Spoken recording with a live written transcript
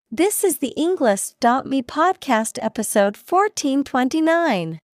This is the English.me podcast episode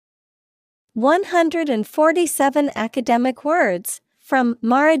 1429. 147 academic words from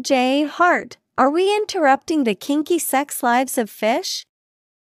Marah J. Hardt. Are we interrupting the kinky sex lives of fish?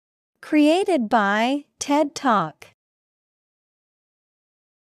 Created by TED Talk.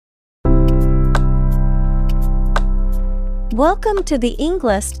 Welcome to the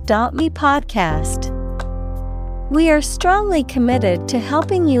English.me podcast. We are strongly committed to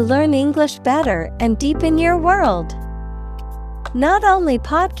helping you learn English better and deepen your world. Not only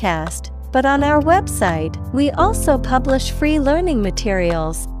podcast, but on our website, we also publish free learning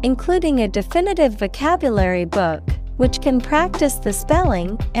materials, including a definitive vocabulary book, which can practice the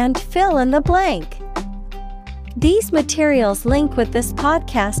spelling and fill in the blank. These materials link with this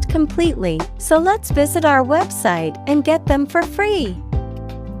podcast completely, so let's visit our website and get them for free.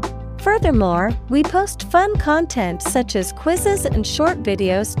 Furthermore, we post fun content such as quizzes and short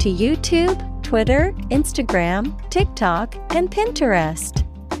videos to YouTube, Twitter, Instagram, TikTok, and Pinterest.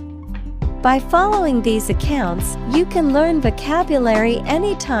 By following these accounts, you can learn vocabulary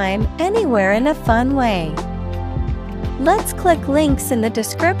anytime, anywhere in a fun way. Let's click links in the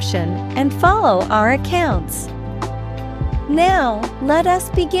description and follow our accounts. Now, let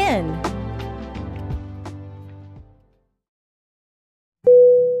us begin.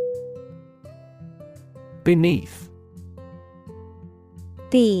 Beneath.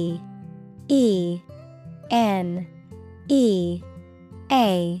 B-E-N-E-A-T-H.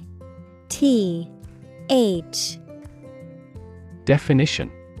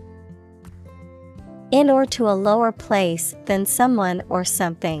 Definition: in or to a lower place than someone or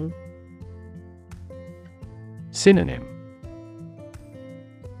something. Synonym: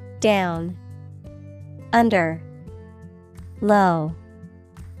 down, under, low.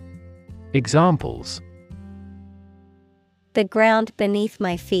 Examples: the ground beneath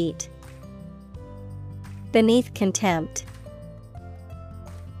my feet. Beneath contempt.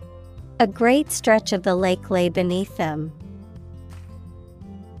 A great stretch of the lake lay beneath them.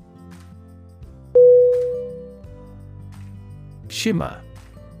 Shimmer.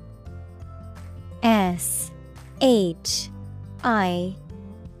 S-H-I-M-M-E-R.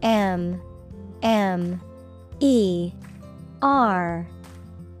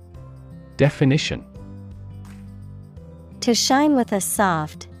 Definition: to shine with a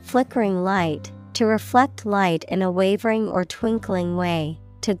soft, flickering light, to reflect light in a wavering or twinkling way,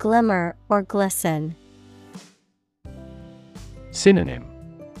 to glimmer or glisten. Synonym: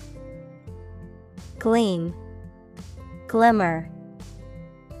 gleam, glimmer,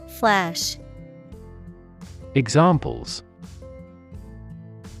 flash. Examples: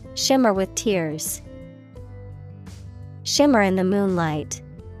 shimmer with tears. Shimmer in the moonlight.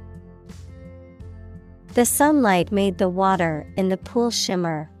 The sunlight made the water in the pool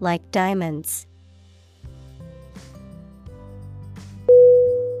shimmer like diamonds.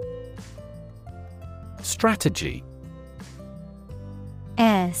 Strategy.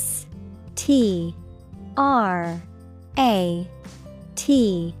 S-T-R-A-T-E-G-Y.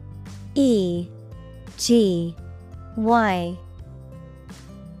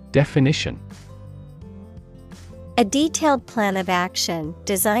 Definition: a detailed plan of action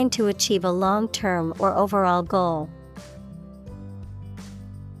designed to achieve a long-term or overall goal.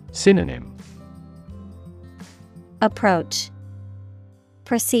 Synonym: approach,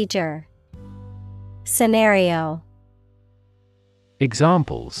 procedure, scenario.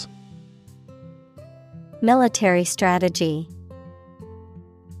 Examples: military strategy.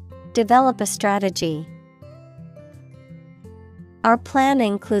 Develop a strategy. Our plan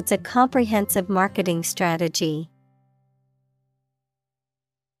includes a comprehensive marketing strategy.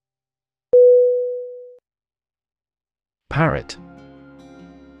 Parrot.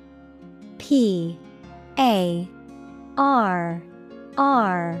 P-A-R-R-O-T.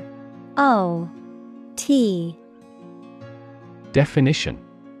 Definition: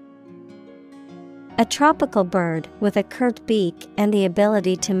 a tropical bird with a curved beak and the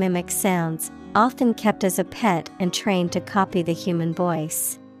ability to mimic sounds, often kept as a pet and trained to copy the human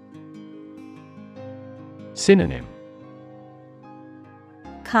voice. Synonym: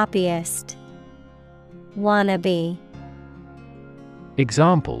 copyist, wannabe.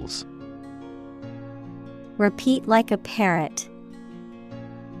 Examples: repeat like a parrot.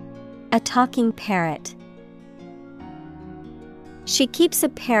 A talking parrot. She keeps a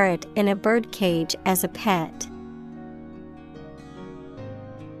parrot in a bird cage as a pet.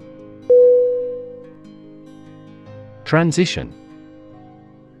 Transition.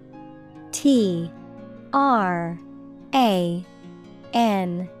 T R A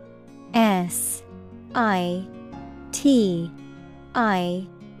N S I T I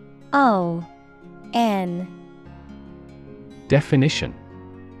Definition: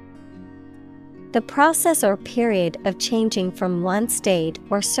 the process or period of changing from one state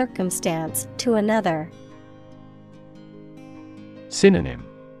or circumstance to another. Synonym: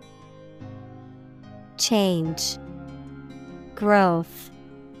 Change, growth,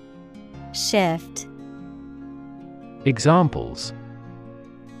 shift. Examples: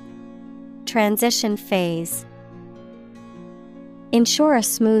 transition phase. Ensure a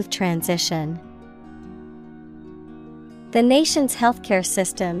smooth transition. The nation's healthcare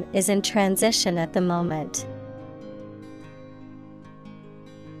system is in transition at the moment.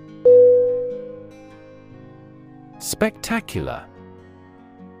 Spectacular.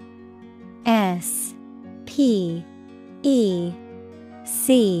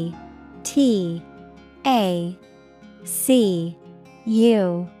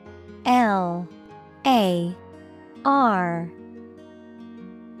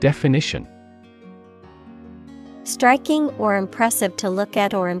 Definition: striking or impressive to look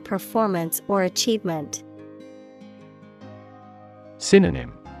at or in performance or achievement.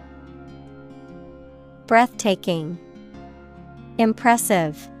 Synonym: breathtaking,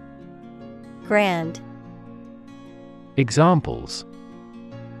 impressive, grand. Examples: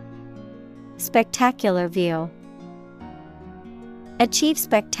 spectacular view. Achieve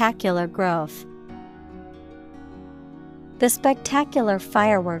spectacular growth. The spectacular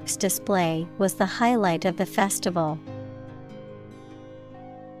fireworks display was the highlight of the festival.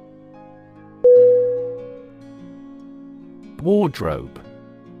 Wardrobe.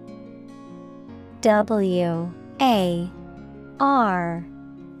 W-A-R-D-R-O-B-E.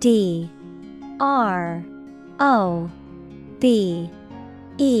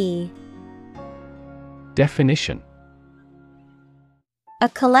 Definition: a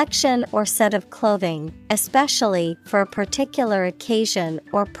collection or set of clothing, especially for a particular occasion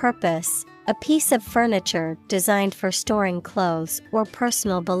or purpose, a piece of furniture designed for storing clothes or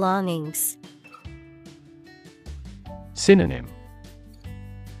personal belongings. Synonym: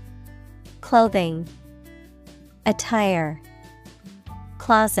 clothing, attire,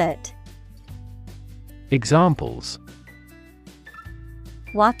 closet. Examples: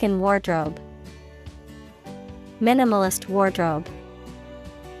 walk-in wardrobe, minimalist wardrobe.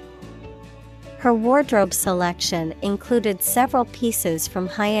 Her wardrobe selection included several pieces from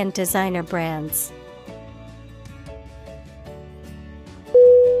high-end designer brands.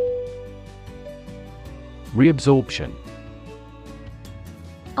 Reabsorption.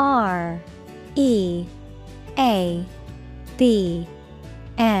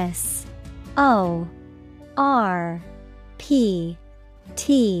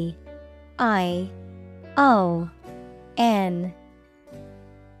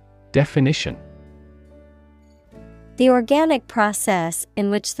 Definition: the organic process in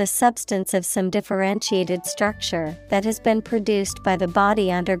which the substance of some differentiated structure that has been produced by the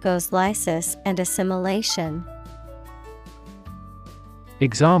body undergoes lysis and assimilation.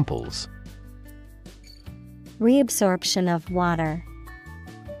 Examples: reabsorption of water,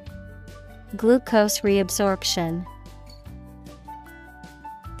 glucose reabsorption.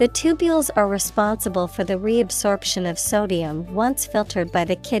 The tubules are responsible for the reabsorption of sodium once filtered by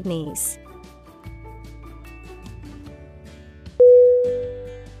the kidneys.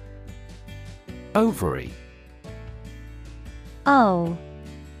 Ovary. O-V-A-R-Y.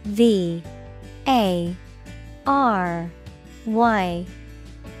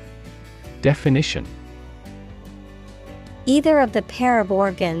 Definition: either of the pair of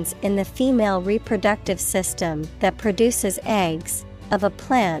organs in the female reproductive system that produces eggs, of a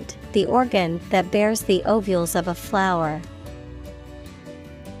plant, the organ that bears the ovules of a flower.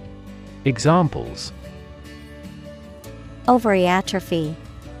 Examples: ovary atrophy,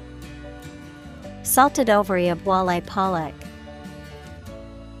 salted ovary of walleye pollock.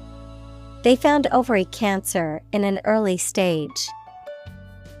 They found ovary cancer in an early stage.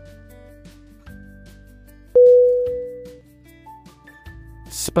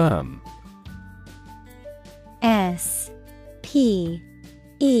 Sperm. S-P-E-R-M.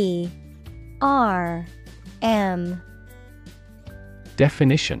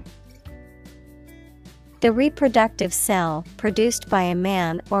 Definition: the reproductive cell produced by a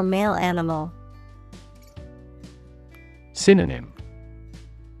man or male animal. Synonym: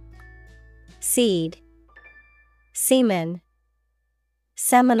 seed, semen,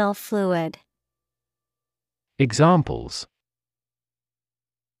 seminal fluid. Examples: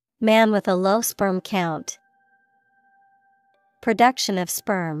 man with a low sperm count, production of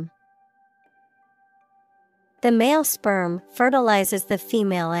sperm. The male sperm fertilizes the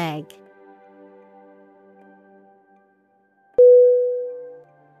female egg.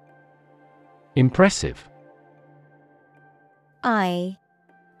 Impressive. Impressive.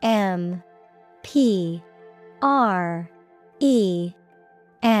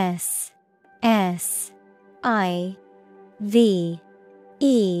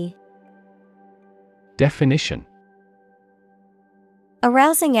 Definition.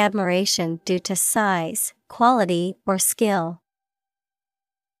 Arousing admiration due to size, quality, or skill.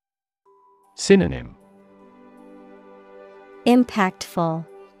 Synonym. Impactful,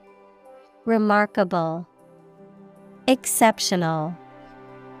 remarkable, exceptional.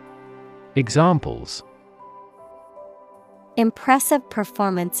 Examples. Impressive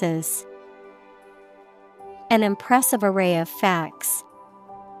performances. An impressive array of facts.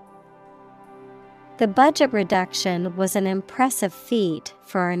 The budget reduction was an impressive feat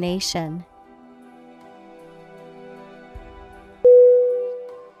for our nation.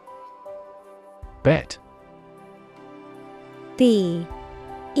 Bet. B-E-T.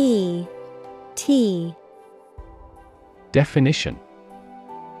 Definition.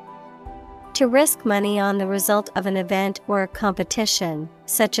 To risk money on the result of an event or a competition,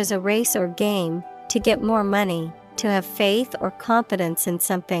 such as a race or game, to get more money, to have faith or confidence in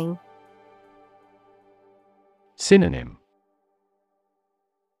something. Synonym.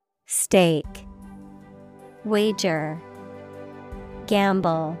 Stake, wager,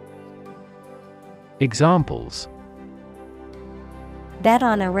 gamble. Examples. Bet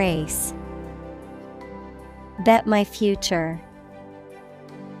on a race. Bet my future.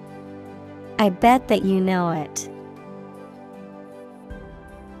 I bet that you know it.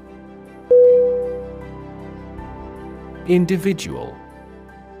 Individual.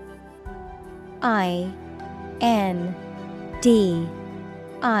 I-N-D-I-V-I-D-U-A-L.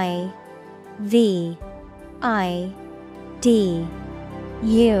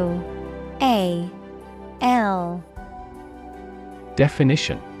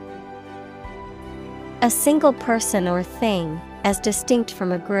 Definition. A single person or thing, as distinct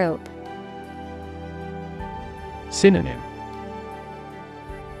from a group. Synonym.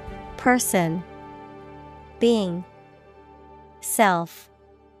 Person, being, self.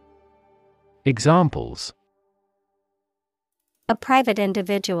 Examples. A private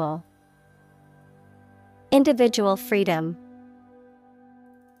individual. Individual freedom.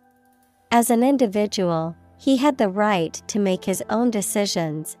 As an individual, he had the right to make his own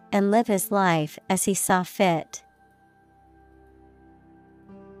decisions and live his life as he saw fit.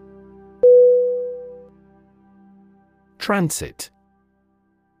 Transit.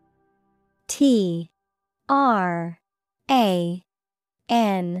 T-R-A-N-S-I-T.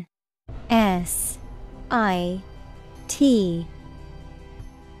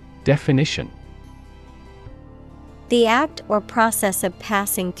 Definition. The act or process of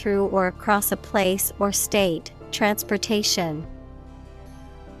passing through or across a place or state, transportation.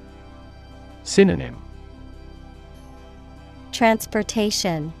 Synonym.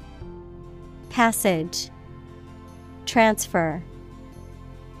 Transportation, passage, transfer.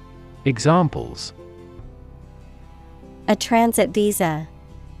 Examples. A transit visa.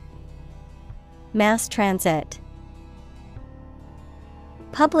 Mass transit.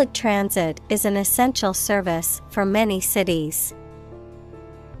 Public transit is an essential service for many cities.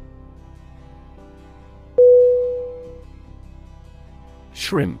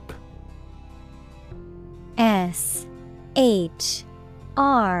 Shrimp. S-H-R-I-M-P.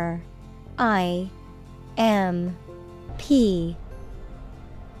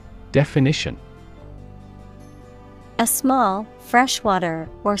 Definition. A small, freshwater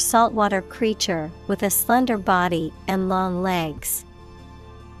or saltwater creature with a slender body and long legs.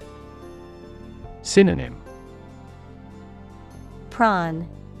 Synonym. Prawn,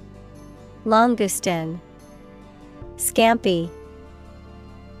 langoustine, scampi.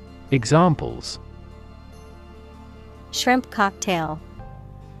 Examples. Shrimp cocktail.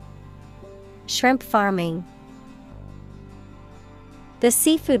 Shrimp farming. The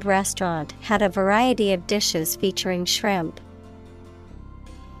seafood restaurant had a variety of dishes featuring shrimp.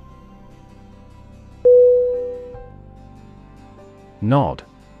 Nod.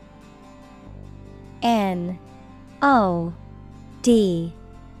 N-O-D.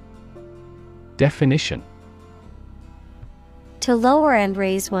 Definition. To lower and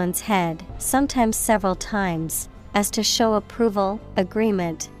raise one's head, sometimes several times, as to show approval,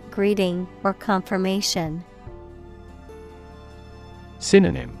 agreement, greeting, or confirmation.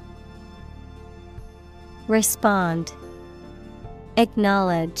 Synonym. Respond,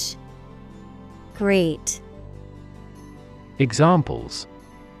 acknowledge, greet. Examples.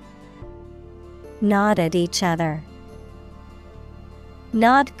 Nod at each other.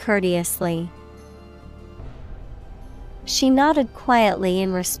 Nod courteously. She nodded quietly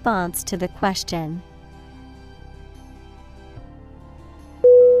in response to the question.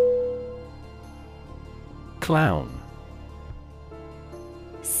 Clown.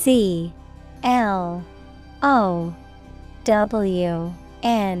 C-L-O-W-N.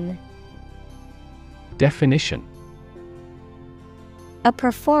 Definition: a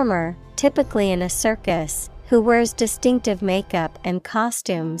performer, typically in a circus, who wears distinctive makeup and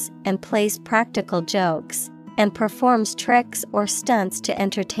costumes and plays practical jokes, and performs tricks or stunts to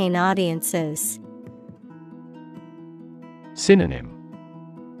entertain audiences. Synonym: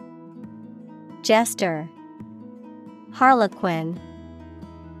 Jester, harlequin,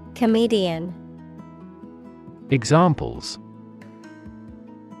 comedian. Examples: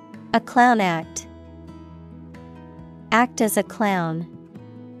 a clown act. Act as a clown.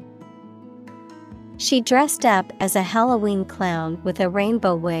 She dressed up as a Halloween clown with a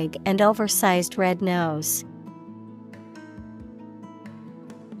rainbow wig and oversized red nose.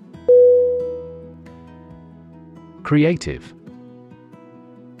 Creative.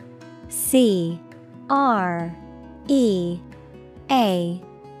 C-R-E-A-T-I-V-E.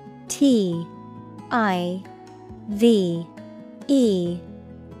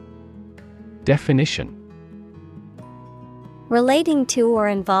 Definition: relating to or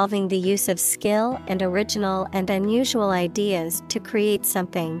involving the use of skill and original and unusual ideas to create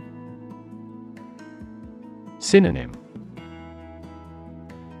something. Synonym: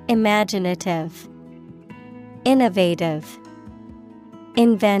 imaginative, innovative,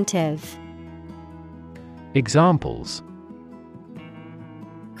 inventive. Examples: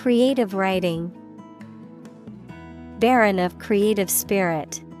 creative writing. Barren of creative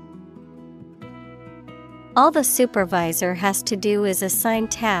spirit. All the supervisor has to do is assign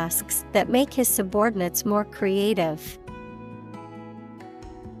tasks that make his subordinates more creative.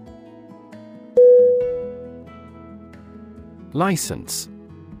 License.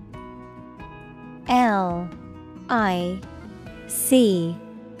 L-I-C-E-N-S-E.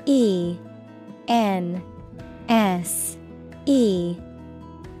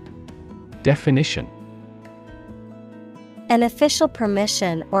 Definition: an official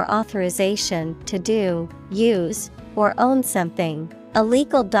permission or authorization to do, use, or own something, a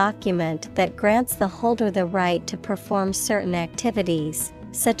legal document that grants the holder the right to perform certain activities,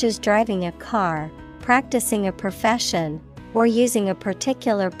 such as driving a car, practicing a profession, or using a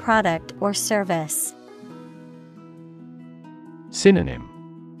particular product or service. Synonym: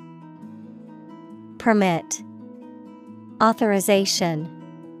 permit, authorization,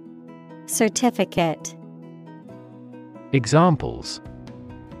 certificate. Examples: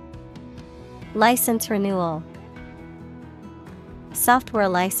 license renewal. Software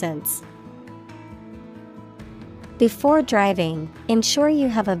license. Before driving, ensure you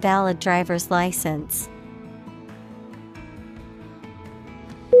have a valid driver's license.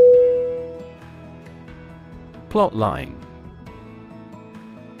 Plotline.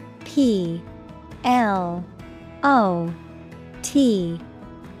 P-L-O-T-L-I-N-E.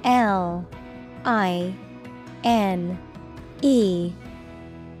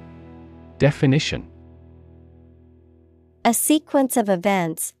 Definition: a sequence of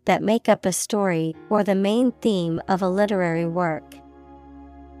events that make up a story or the main theme of a literary work.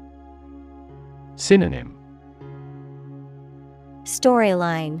 Synonym: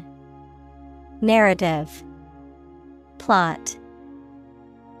 storyline, narrative, plot.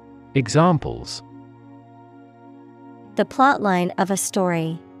 Examples: the plotline of a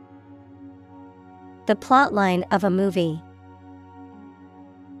story. The plotline of a movie.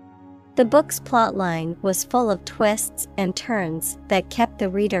 The book's plotline was full of twists and turns that kept the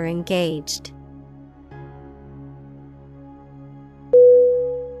reader engaged.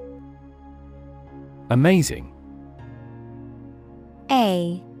 Amazing.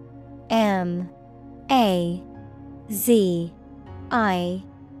 A-M-A-Z-I-N-G.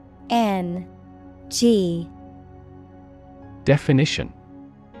 Definition: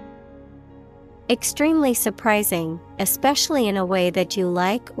 extremely surprising, especially in a way that you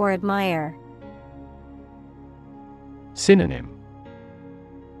like or admire. Synonym: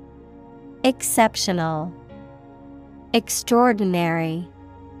 exceptional, extraordinary,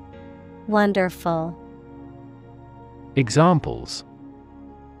 wonderful. Examples: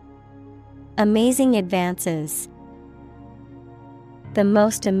 amazing advances. The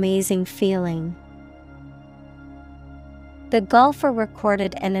most amazing feeling. The golfer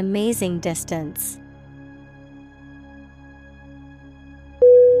recorded an amazing distance.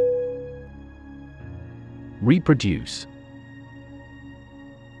 Reproduce.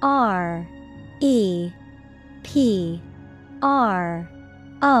 R-E-P-R-O-D-U-C-E.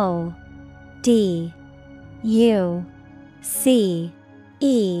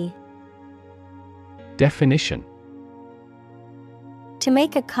 Definition: To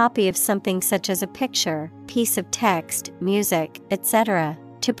make a copy of something such as a picture, piece of text, music, etc.,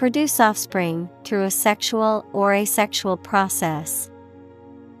 to produce offspring through a sexual or asexual process.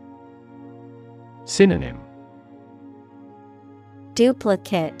 Synonym: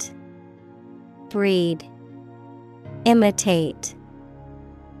 Duplicate, breed, imitate.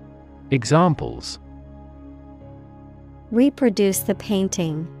 Examples: Reproduce the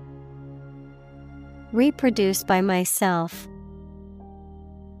painting. Reproduce by myself.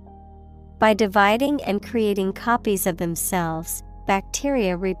 By dividing and creating copies of themselves,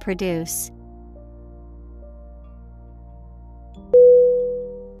 bacteria reproduce.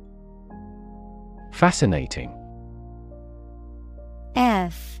 Fascinating.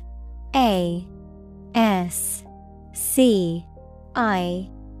 Fascinating.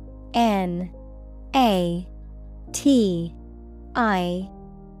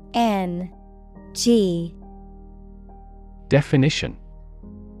 Definition: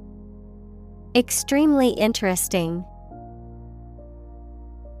 Extremely interesting.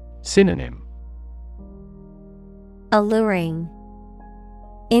 Synonym: Alluring,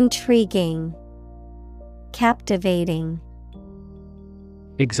 intriguing, captivating.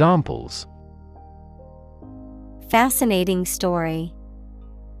 Examples: Fascinating story.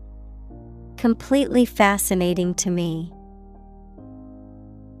 Completely fascinating to me.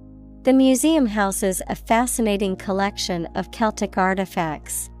 The museum houses a fascinating collection of Celtic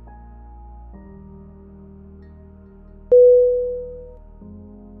artifacts.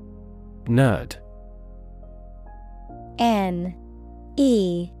 Nerd.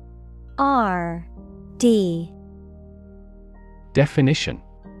 N-E-R-D. Definition: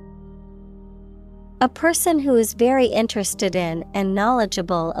 A person who is very interested in and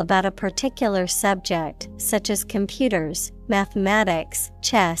knowledgeable about a particular subject, such as computers, mathematics,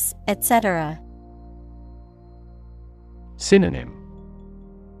 chess, etc. Synonym: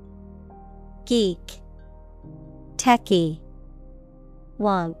 Geek, techie,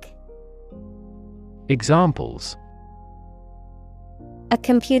 wonk. Examples: A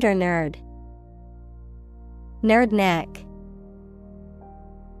computer nerd. Nerd neck.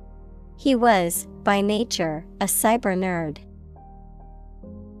 He was, by nature, a cyber nerd.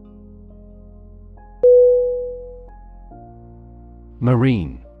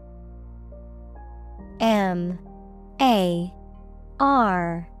 Marine. M-A-R-I-N-E.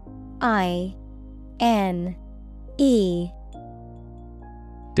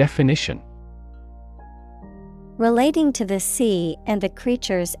 Definition: Relating to the sea and the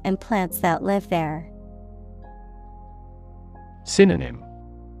creatures and plants that live there. Synonym: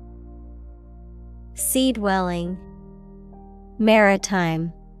 Sea-dwelling,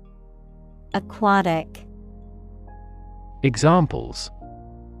 maritime, aquatic. Examples: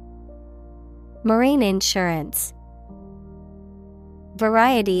 Marine insurance.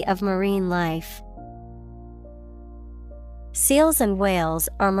 Variety of marine life. Seals and whales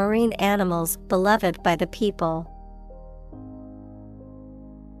are marine animals beloved by the people.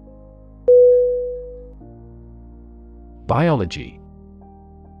 Biology.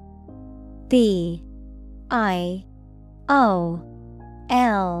 B-I-O-L-O-G-Y.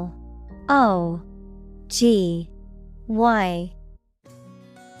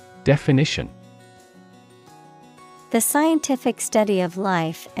 Definition: The scientific study of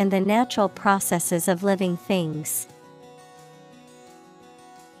life and the natural processes of living things.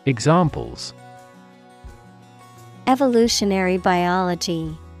 Examples: Evolutionary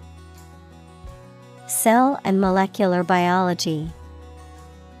biology. Cell and molecular biology.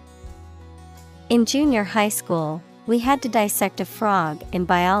 In junior high school, we had to dissect a frog in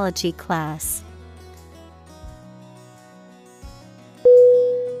biology class.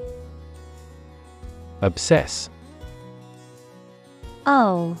 Obsess.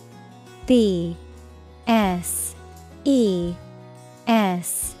 O-B-S-E-S-S.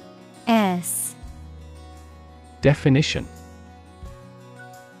 Definition: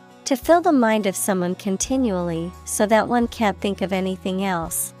 To fill the mind of someone continually so that one can't think of anything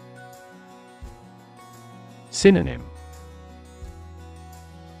else. Synonym: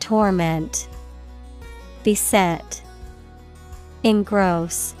 Torment, beset,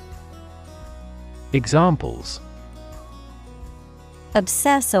 engross. Examples: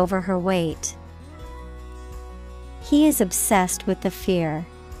 Obsess over her weight. He is obsessed with the fear.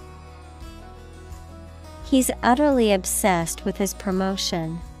 He's utterly obsessed with his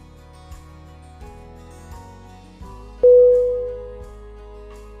promotion.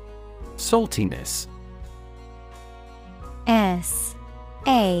 Saltiness.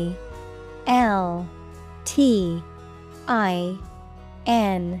 S-A-L-T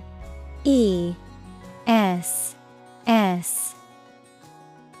I-N-E-S-S.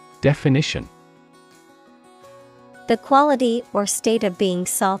 Definition: the quality or state of being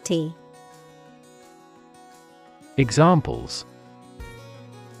salty. Examples: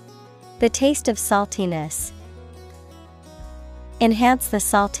 the taste of saltiness. Enhance the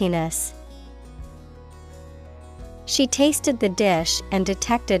saltiness. She tasted the dish and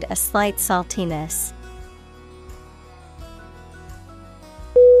detected a slight saltiness.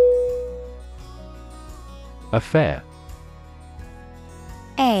 Affair.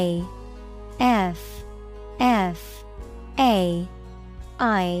 A-F-F-A-I-R.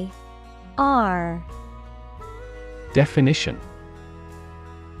 Definition: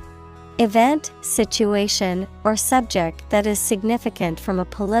 event, situation, or subject that is significant from a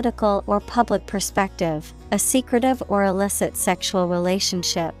political or public perspective, a secretive or illicit sexual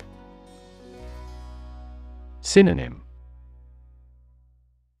relationship. Synonym: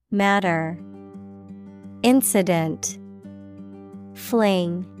 matter, incident,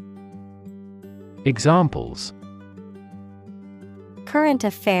 fling. Examples: current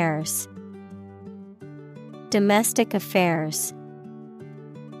affairs, domestic affairs.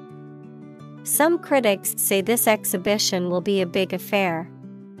 Some critics say this exhibition will be a big affair.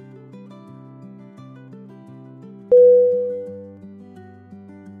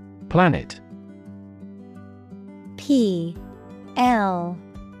 Planet. P-L-A-N-E-T.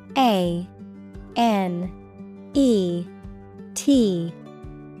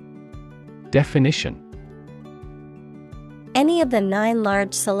 Definition: any of the 9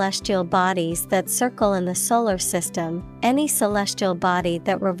 large celestial bodies that circle in the solar system, any celestial body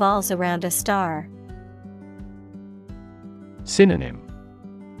that revolves around a star. Synonym: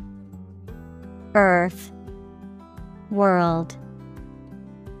 earth, world,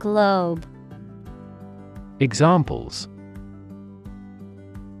 globe. Examples: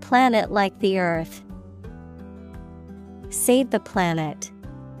 planet like the earth. Save the planet.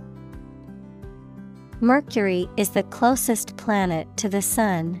 Mercury is the closest planet to the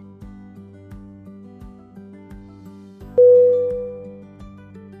Sun.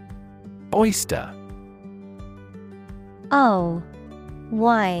 Oyster. O-Y-S-T-E-R.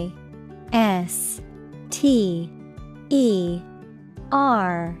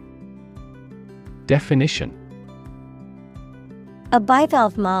 Definition: a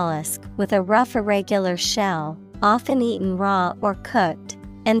bivalve mollusk with a rough irregular shell, often eaten raw or cooked,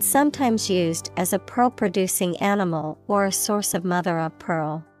 and sometimes used as a pearl-producing animal or a source of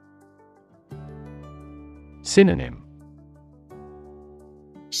mother-of-pearl. Synonym: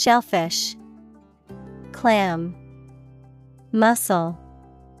 shellfish, clam, mussel.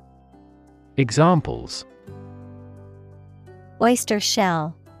 Examples: oyster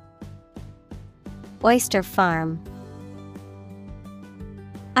shell, oyster farm.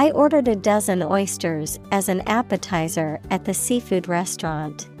 I ordered a dozen oysters as an appetizer at the seafood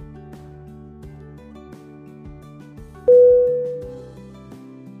restaurant.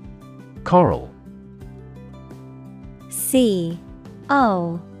 Coral.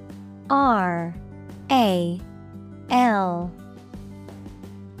 C-O-R-A-L.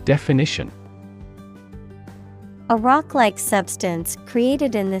 Definition: a rock-like substance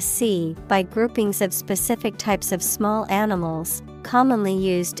created in the sea by groupings of specific types of small animals, commonly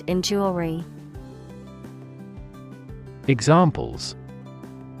used in jewelry. Examples: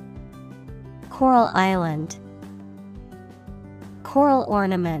 coral island, coral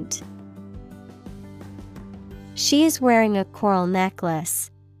ornament. She is wearing a coral necklace.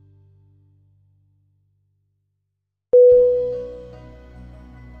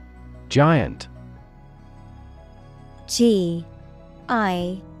 Giant. G-I-A-N-T.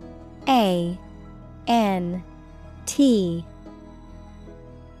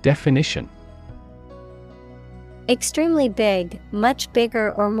 Definition: extremely big, much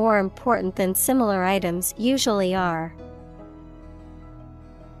bigger or more important than similar items usually are.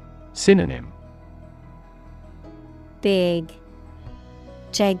 Synonym: big,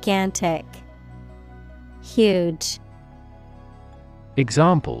 gigantic, huge.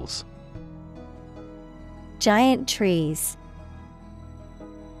 Examples: giant trees,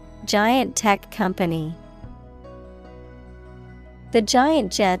 giant tech company. The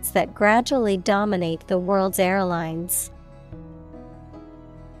giant jets that gradually dominate the world's airlines.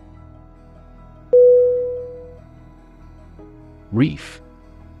 Reef.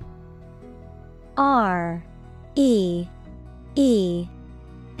 R-E-E-F.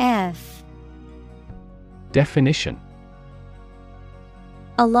 Definition: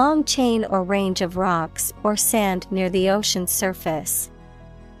 a long chain or range of rocks or sand near the ocean's surface.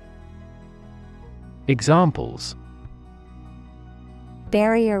 Examples: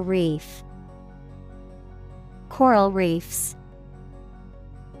 barrier reef. Coral reefs.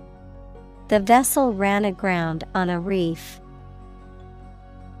 The vessel ran aground on a reef.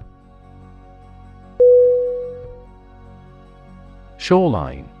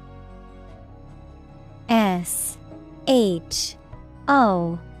 Shoreline.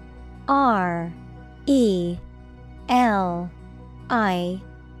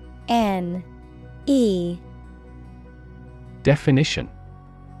 Definition: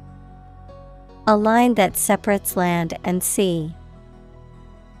 a line that separates land and sea.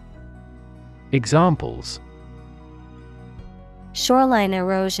 Examples: Shoreline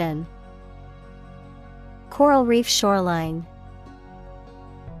erosion. Coral reef shoreline.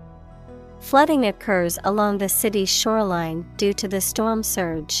 Flooding occurs along the city's shoreline due to the storm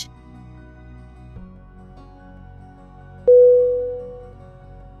surge.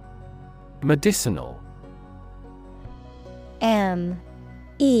 Medicinal. M-E-D-I-C-I-N-A-L.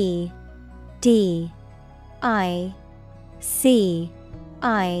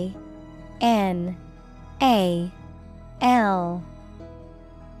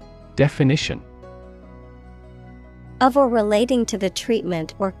 Definition: of or relating to the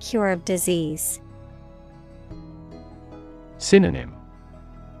treatment or cure of disease. Synonym: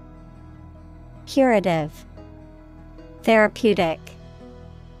 Curative, therapeutic,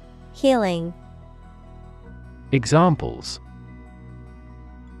 healing. Examples: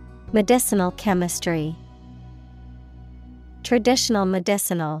 medicinal chemistry. Traditional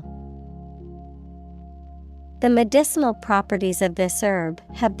medicinal. The medicinal properties of this herb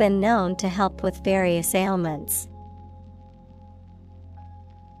have been known to help with various ailments.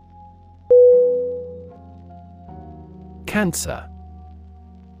 Cancer.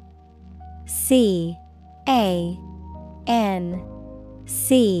 C-A-N-C-E-R.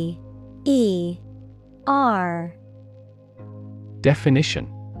 Definition: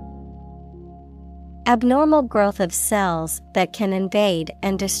 abnormal growth of cells that can invade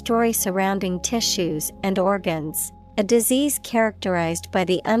and destroy surrounding tissues and organs. A disease characterized by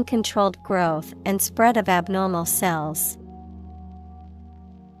the uncontrolled growth and spread of abnormal cells.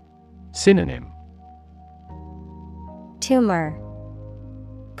 Synonym: tumor,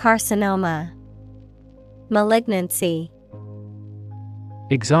 carcinoma, malignancy.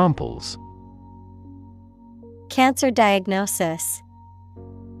 Examples: cancer diagnosis,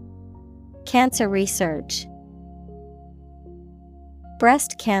 cancer research.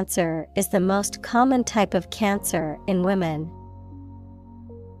 Breast cancer is the most common type of cancer in women.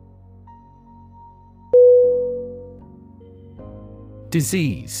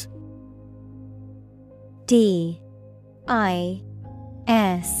 Disease. D-I-S-E-A-S-E.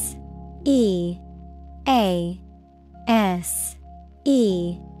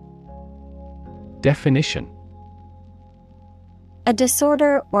 Definition: a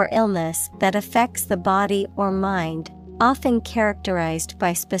disorder or illness that affects the body or mind, often characterized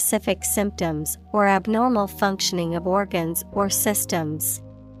by specific symptoms or abnormal functioning of organs or systems.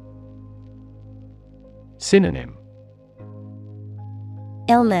 Synonym: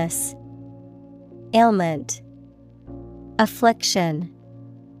 illness, ailment, affliction.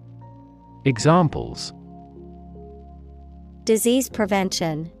 Examples: disease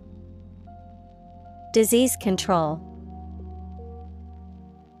prevention, disease control.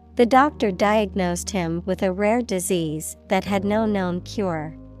 The doctor diagnosed him with a rare disease that had no known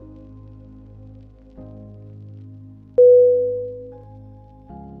cure.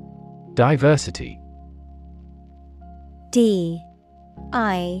 Diversity. D-I-V-E-R-S-I-T-Y.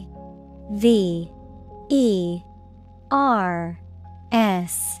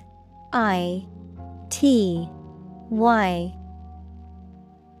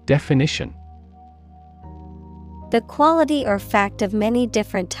 Definition: the quality or fact of many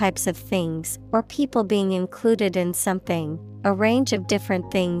different types of things or people being included in something, a range of different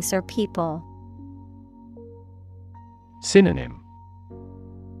things or people. Synonym: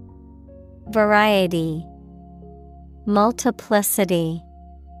 variety, multiplicity,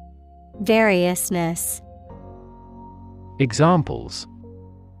 variousness. Examples: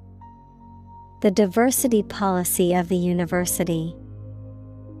 the diversity policy of the university.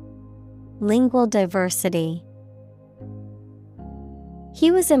 Lingual diversity.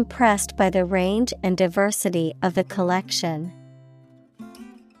 He was impressed by the range and diversity of the collection.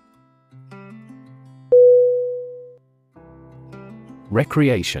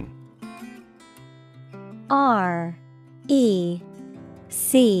 Recreation. R-E-C-R-E-A-T-I-O-N.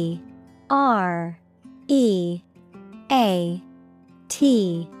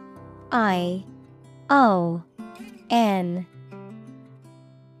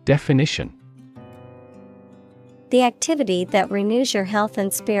 The activity that renews your health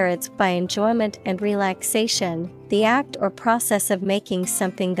and spirits by enjoyment and relaxation, the act or process of making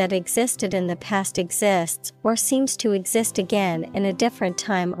something that existed in the past exists or seems to exist again in a different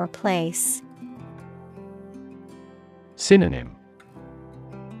time or place. Synonym: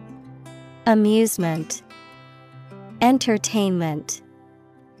 Amusement, entertainment,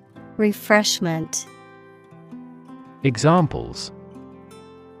 refreshment. Examples: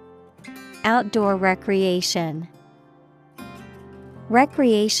 Outdoor recreation,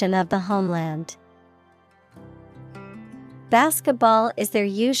 recreation of the homeland. Basketball is their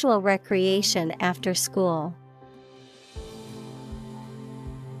usual recreation after school.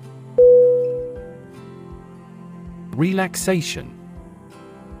 Relaxation.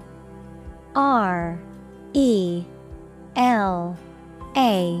 RELAXATION.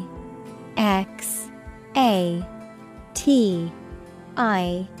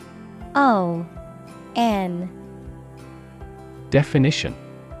 Definition: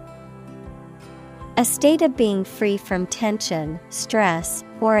 A state of being free from tension, stress,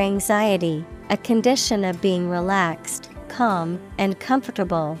 or anxiety, a condition of being relaxed, calm, and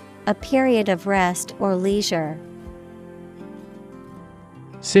comfortable, a period of rest or leisure.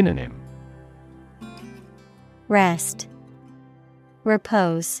 Synonym: Rest,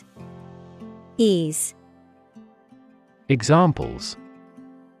 repose, ease. Examples: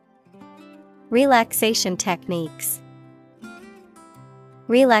 Relaxation techniques,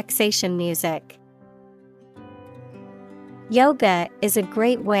 relaxation music. Yoga is a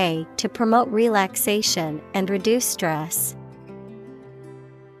great way to promote relaxation and reduce stress.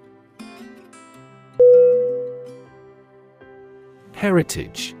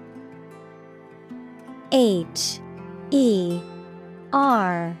 Heritage. HERITAGE.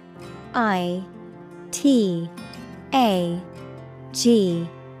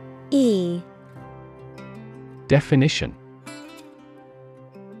 Definition: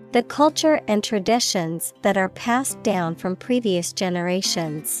 The culture and traditions that are passed down from previous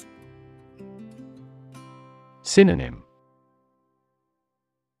generations. Synonym: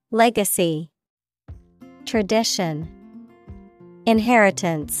 Legacy, tradition,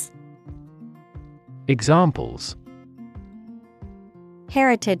 inheritance. Examples: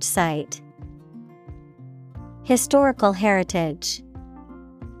 Heritage site, historical heritage.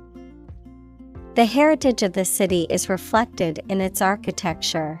 The heritage of the city is reflected in its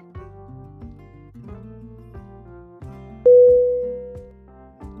architecture.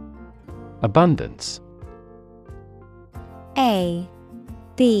 Abundance.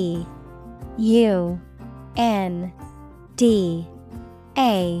 ABUNDANCE.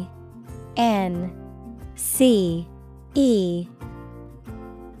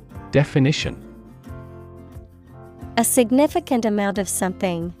 Definition: A significant amount of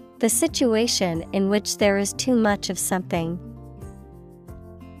something, the situation in which there is too much of something.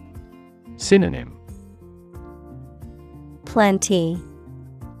 Synonym: Plenty,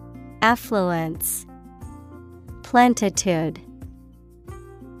 affluence, plenitude.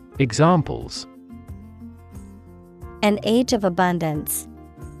 Examples: An age of abundance,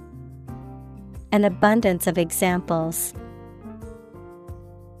 an abundance of examples.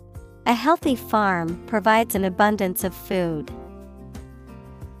 A healthy farm provides an abundance of food.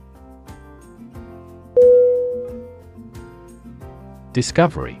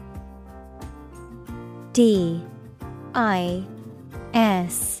 Discovery. DISCOVERY.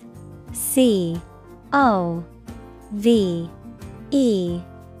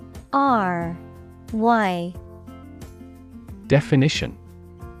 Definition: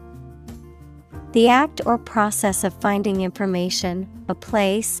 The act or process of finding information, a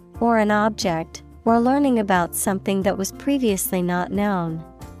place, or an object, or learning about something that was previously not known.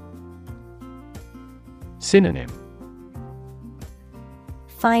 Synonym: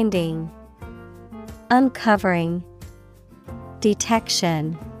 Finding, uncovering,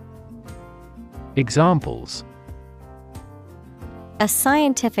 detection. Examples: A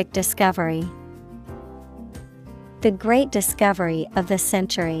scientific discovery. The great discovery of the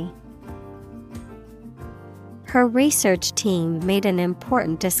century. Her research team made an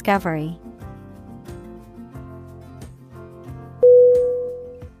important discovery.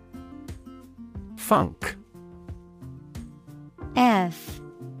 Funk. FUNK.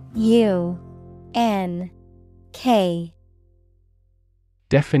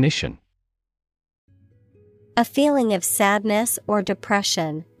 Definition: A feeling of sadness or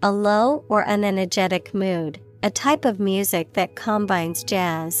depression, a low or unenergetic mood, a type of music that combines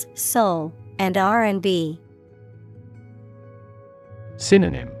jazz, soul, and R&B.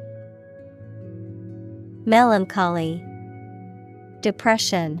 Synonym: Melancholy,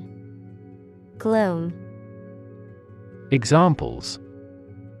 depression, gloom. Examples: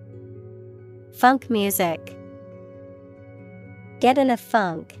 funk music. Get in a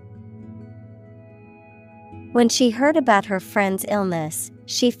funk. When she heard about her friend's illness,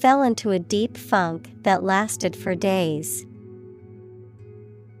 she fell into a deep funk that lasted for days.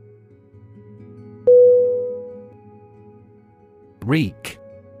 Reek.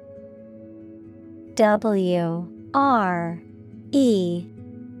 W-R-E-A-K.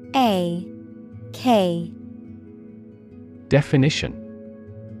 Definition: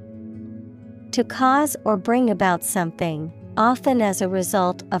 To cause or bring about something, often as a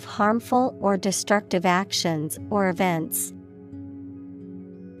result of harmful or destructive actions or events.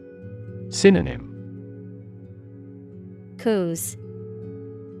 Synonym: Cause,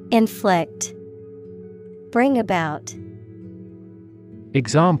 inflict, bring about.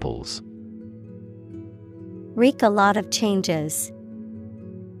 Examples: Wreak a lot of changes.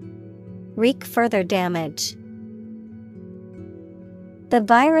 Wreak further damage. The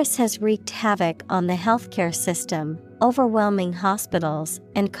virus has wreaked havoc on the healthcare system, overwhelming hospitals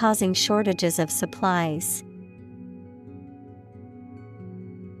and causing shortages of supplies.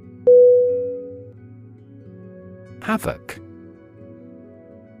 Havoc.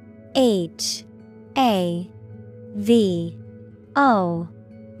 H-A-V-O-C.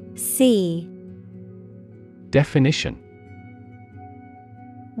 Definition: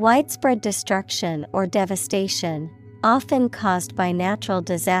 Widespread destruction or devastation, often caused by natural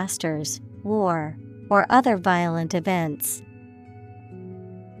disasters, war, or other violent events.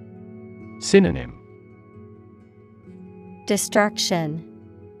 Synonym: Destruction,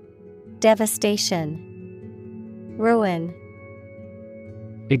 devastation, ruin.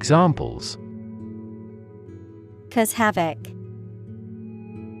 Examples: Cause havoc.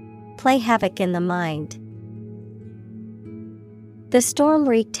 Play havoc in the mind. The storm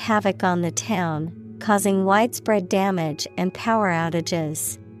wreaked havoc on the town, causing widespread damage and power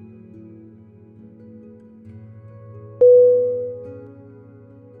outages.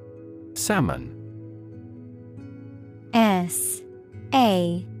 Salmon. S-A-L-M-O-N.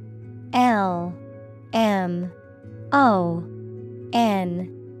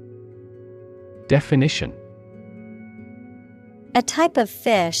 Definition: A type of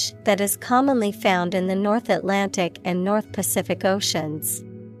fish that is commonly found in the North Atlantic and North Pacific Oceans.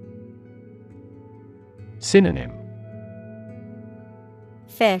 Synonym: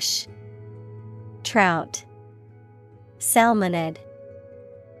 Fish, trout, salmonid.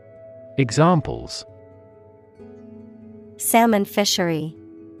 Examples: Salmon fishery,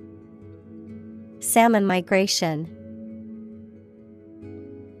 salmon migration.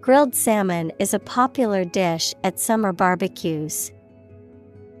 Grilled salmon is a popular dish at summer barbecues.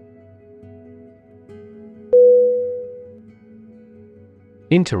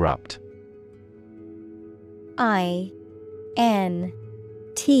 Interrupt. I-N-T-E-R-R-U-P-T.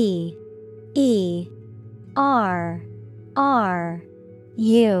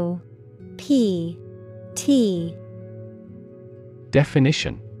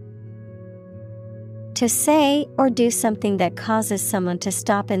 Definition: To say or do something that causes someone to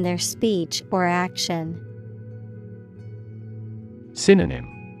stop in their speech or action. Synonym: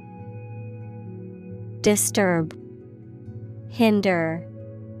 Disturb, hinder,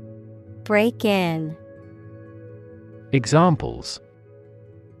 break in. Examples: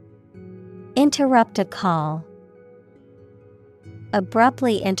 Interrupt a call.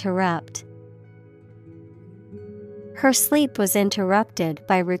 Abruptly interrupt. Her sleep was interrupted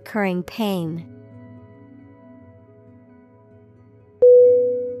by recurring pain.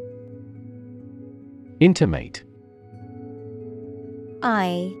 Intimate.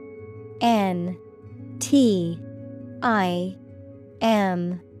 I-N-T-I-M-A-T-E.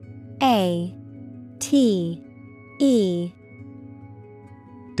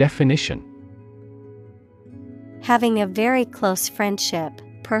 Definition: Having a very close friendship,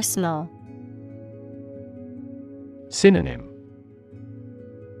 personal. Synonym: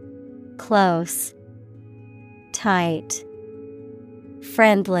 Close, tight,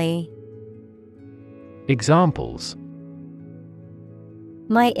 friendly. Examples: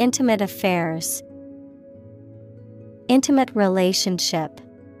 My intimate affairs. Intimate relationship.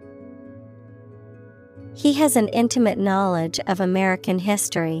 He has an intimate knowledge of American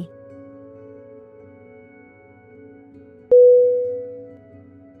history.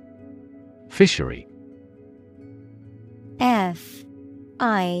 Fishery. F-I-S-H-E-R-Y.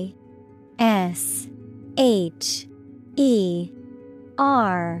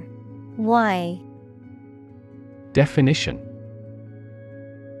 Definition: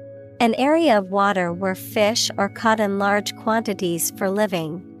 An area of water where fish are caught in large quantities for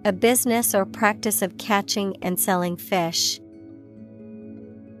living, a business or practice of catching and selling fish.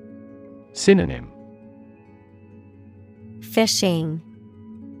 Synonym: Fishing,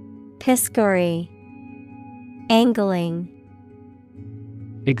 piscary, angling.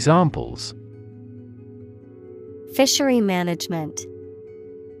 Examples: Fishery management,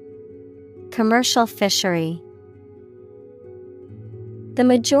 commercial fishery. The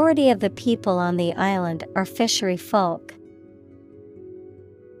majority of the people on the island are fishery folk.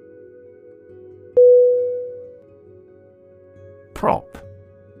 Prop.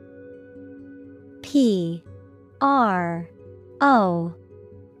 P-R-O-P.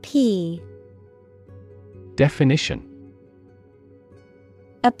 Definition: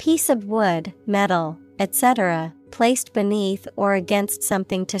 A piece of wood, metal, etc., placed beneath or against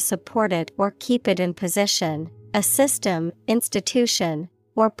something to support it or keep it in position, a system, institution,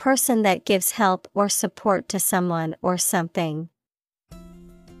 or person that gives help or support to someone or something.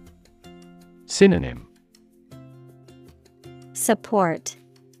 Synonym: Support,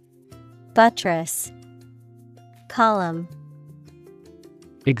 buttress, column.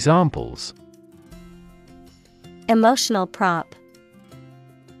 Examples: Emotional prop,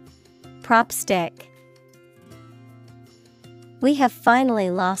 prop stick. We have finally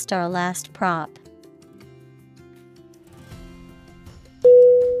lost our last prop.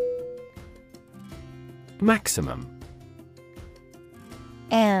 Maximum.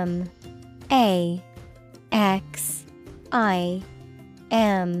 M-A-X-I-M-U-M.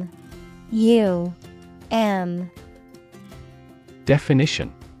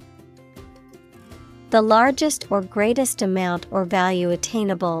 Definition: The largest or greatest amount or value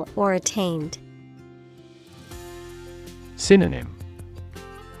attainable or attained. Synonym: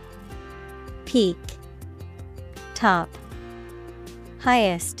 Peak, top,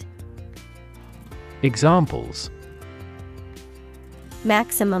 highest. Examples: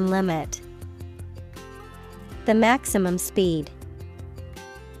 Maximum limit, the maximum speed.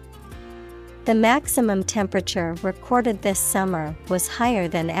 The maximum temperature recorded this summer was higher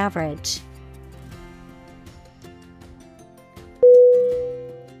than average.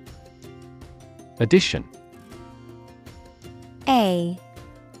 Addition. A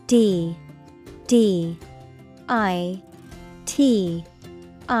D D I T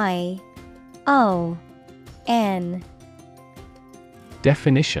I O N.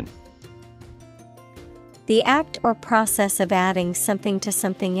 Definition: The act or process of adding something to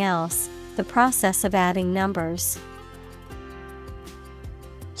something else, the process of adding numbers.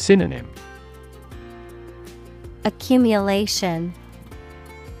 Synonym: Accumulation,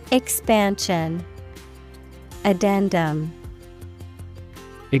 expansion, addendum.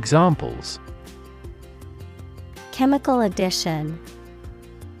 Examples: Chemical addition,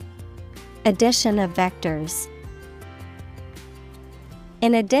 addition of vectors.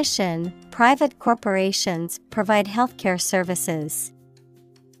 In addition, private corporations provide healthcare services.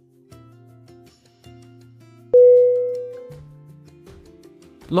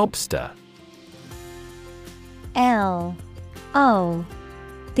 Lobster. L O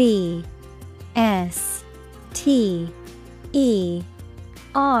B S T E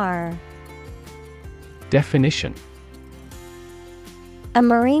R. Definition: A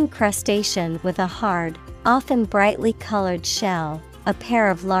marine crustacean with a hard, often brightly colored shell, a pair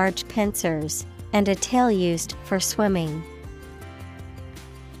of large pincers, and a tail used for swimming.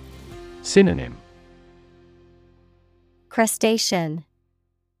 Synonym: Crustacean,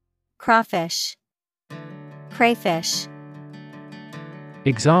 crawfish, crayfish.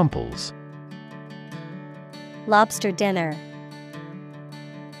 Examples: Lobster dinner,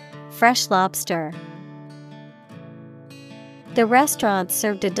 fresh lobster. The restaurant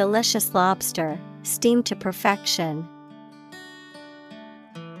served a delicious lobster, steamed to perfection.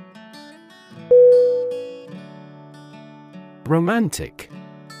 Romantic.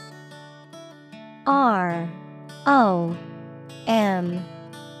 R O M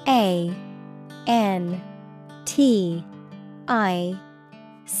A N T I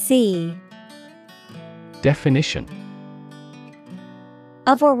C. Definition: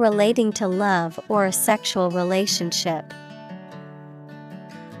 Of or relating to love or a sexual relationship.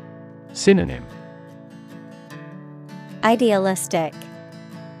 Synonym: Idealistic,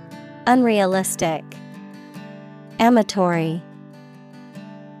 unrealistic, amatory.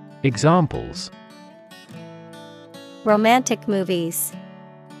 Examples: Romantic movies,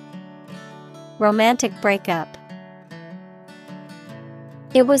 romantic breakup.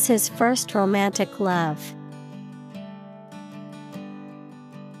 It was his first romantic love.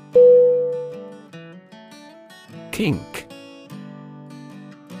 Kink.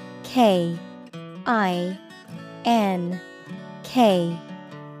 K I N K.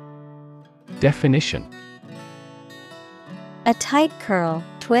 Definition: a tight curl,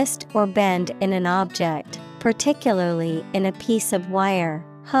 twist or bend in an object, particularly in a piece of wire,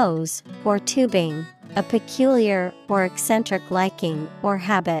 hose, or tubing, a peculiar or eccentric liking or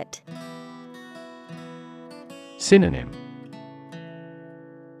habit. Synonym: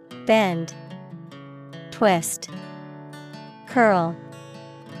 Bend, twist, curl.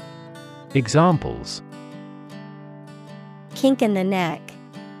 Examples: Kink in the neck,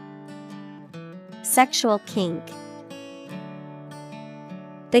 sexual kink.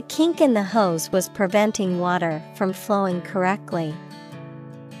 The kink in the hose was preventing water from flowing correctly.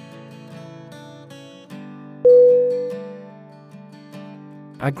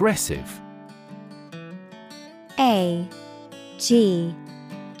 Aggressive. A G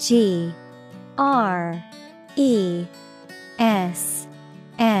G R E S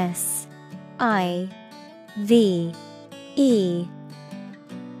S I V E.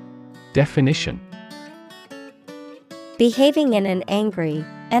 Definition: behaving in an angry,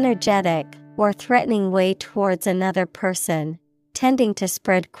 energetic, or threatening way towards another person, tending to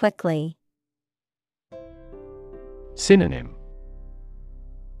spread quickly. Synonym: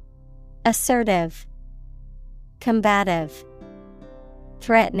 Assertive, combative,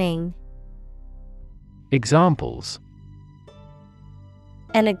 threatening. Examples: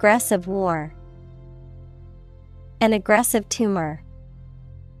 an aggressive war, an aggressive tumor.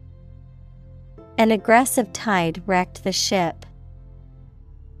 An aggressive tide wrecked the ship.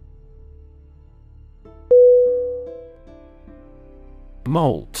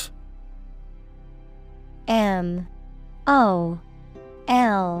 Molt. M-O-L-T.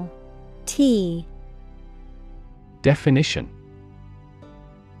 Definition: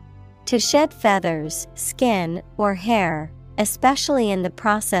 to shed feathers, skin, or hair, especially in the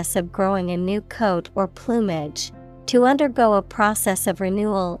process of growing a new coat or plumage. To undergo a process of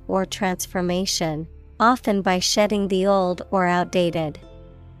renewal or transformation, often by shedding the old or outdated.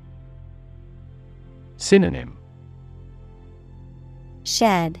 Synonym: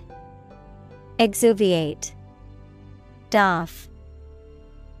 shed, exuviate, doff.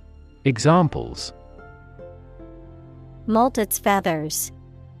 Examples: molt its feathers,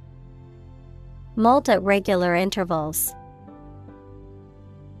 molt at regular intervals.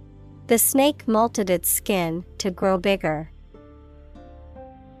 The snake molted its skin to grow bigger.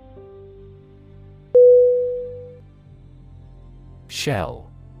 Shell.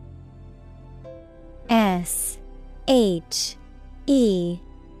 S-H-E-L-L.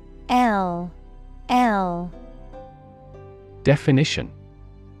 Definition: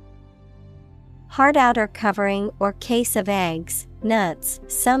 hard outer covering or case of eggs, nuts,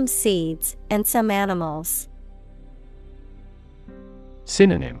 some seeds, and some animals.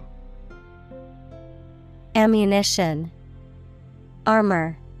 Synonym: ammunition,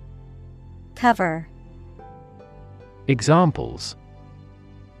 armor, cover. Examples: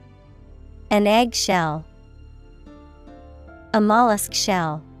 an eggshell, a mollusk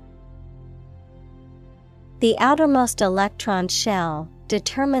shell. The outermost electron shell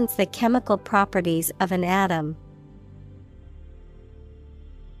determines the chemical properties of an atom.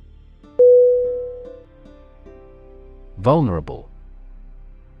 Vulnerable.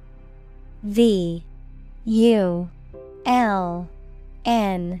 V U L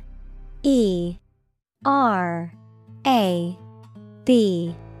N E R A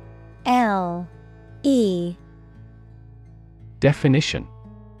B L E. Definition: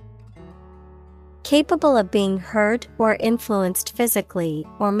 capable of being hurt or influenced physically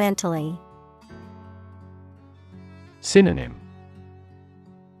or mentally. Synonym: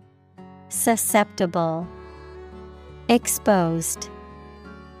 susceptible, exposed,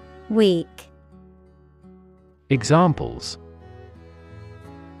 weak. Examples: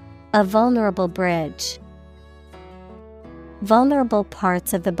 a vulnerable bridge, vulnerable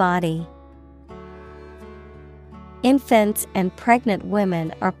parts of the body. Infants and pregnant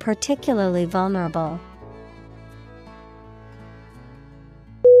women are particularly vulnerable.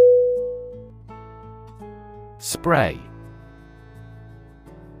 Spray.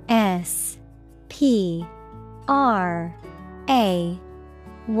 S P R A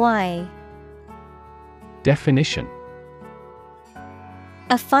Y. Definition: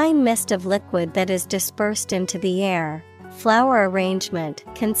 a fine mist of liquid that is dispersed into the air. Flower arrangement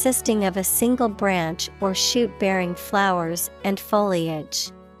consisting of a single branch or shoot bearing flowers and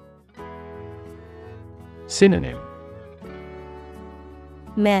foliage. Synonym: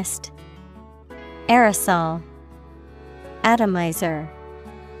 mist, aerosol, atomizer.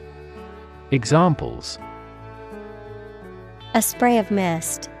 Examples: a spray of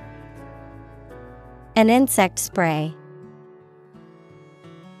mist, an insect spray.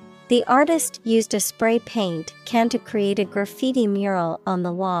 The artist used a spray paint can to create a graffiti mural on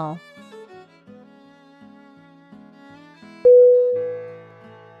the wall.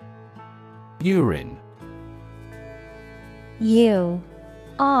 Urine. U-R-I-N-E.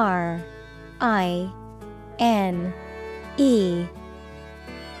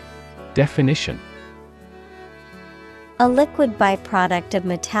 Definition: a liquid byproduct of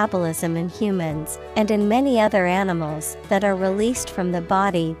metabolism in humans and in many other animals that are released from the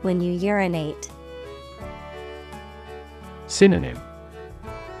body when you urinate. Synonym: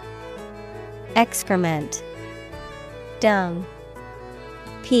 excrement, dung,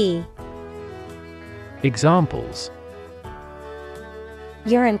 pee. Examples: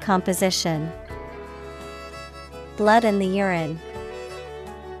 urine composition, blood in the urine.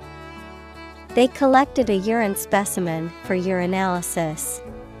 They collected a urine specimen for urinalysis.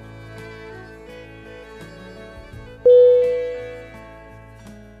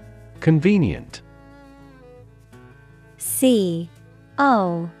 Convenient. C-O-N-V-E-N-I-E-N-T.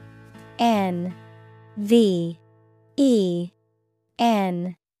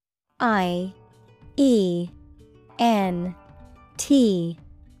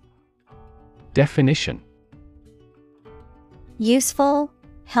 Definition: useful,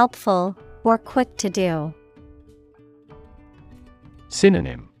 helpful, or quick to do.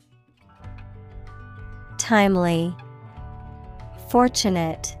 Synonym: timely,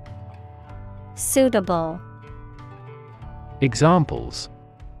 fortunate, suitable. Examples: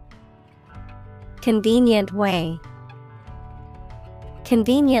 convenient way,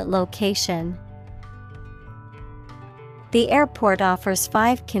 convenient location. The airport offers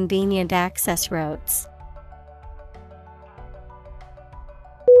 5 convenient access routes.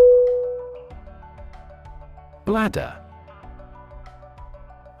 Bladder.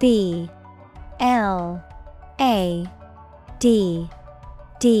 B-L-A-D-D-E-R.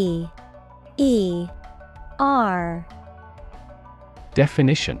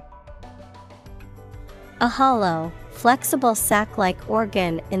 Definition: a hollow, flexible sac-like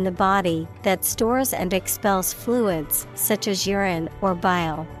organ in the body that stores and expels fluids such as urine or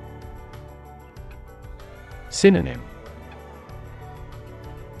bile. Synonym: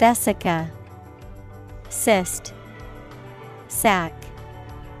 vesica, cyst, sac.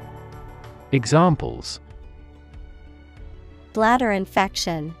 Examples: bladder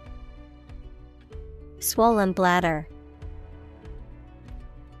infection, swollen bladder.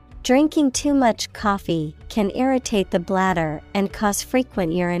 Drinking too much coffee can irritate the bladder and cause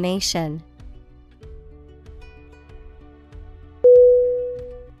frequent urination.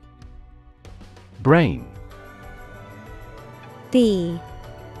 Brain. B-R-A-I-N.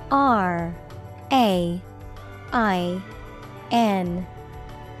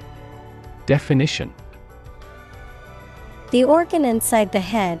 Definition: the organ inside the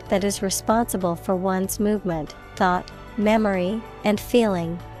head that is responsible for one's movement, thought, memory, and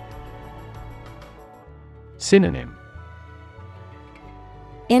feeling. Synonym: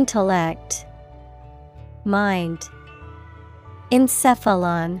 intellect, mind,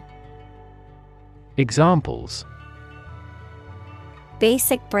 encephalon. Examples: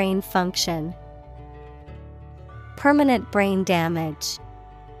 basic brain function, permanent brain damage.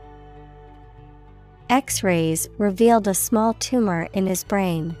 X-rays revealed a small tumor in his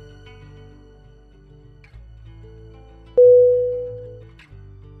brain.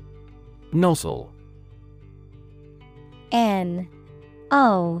 Nozzle. N-O-Z-Z-L-E.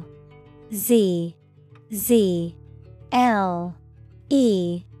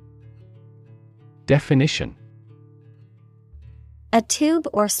 Definition: a tube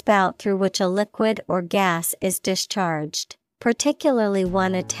or spout through which a liquid or gas is discharged, particularly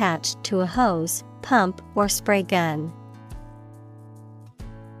one attached to a hose, pump, or spray gun.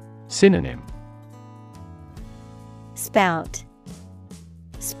 Synonym: spout,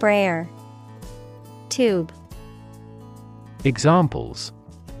 sprayer, tube. Examples: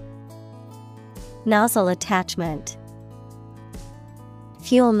 nozzle attachment,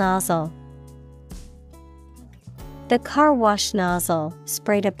 fuel nozzle. The car wash nozzle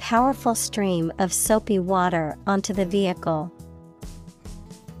sprayed a powerful stream of soapy water onto the vehicle.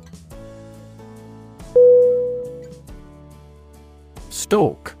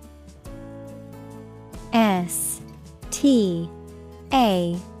 Stalk. S-T-A-L-K.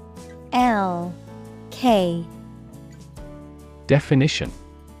 Definition: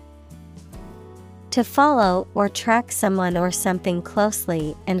 to follow or track someone or something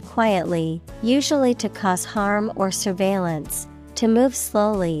closely and quietly, usually to cause harm or surveillance, to move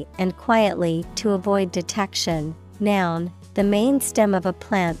slowly and quietly to avoid detection. Noun, the main stem of a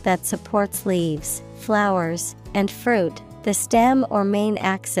plant that supports leaves, flowers, and fruit, the stem or main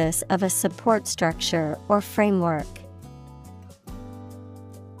axis of a support structure or framework.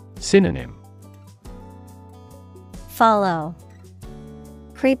 Synonym: Follow,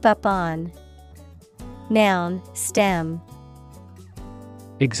 creep up on. Noun, stem.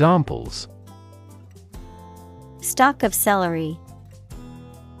 Examples: Stalk of celery.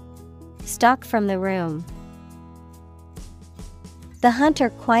 Stalk from the room. The hunter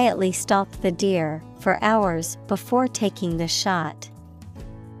quietly stalked the deer for hours before taking the shot.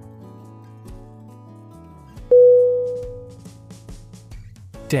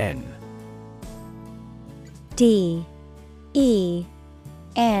 Den. D-E-N.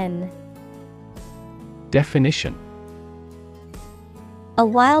 Definition: A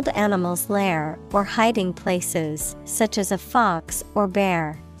wild animal's lair or hiding places, such as a fox or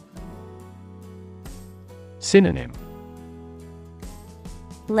bear. Synonym: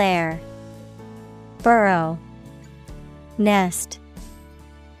 Lair, burrow, nest.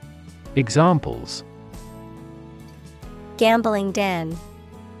 Examples: Gambling den,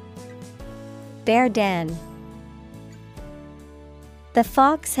 bear den. The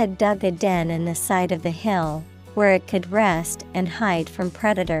fox had dug a den in the side of the hill where it could rest and hide from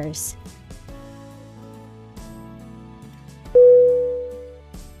predators.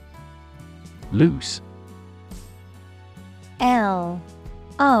 Loose. L-O-O-S-E.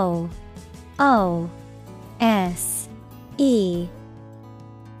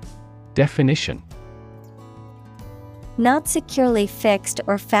 Definition: Not securely fixed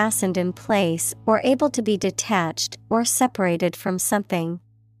or fastened in place or able to be detached or separated from something.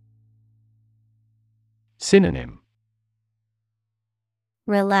 Synonym: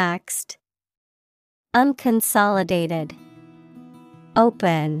 Relaxed, unconsolidated,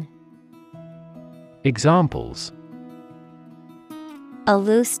 open. Examples: A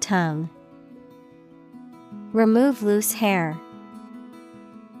loose tongue. Remove loose hair.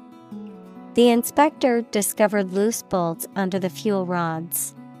 The inspector discovered loose bolts under the fuel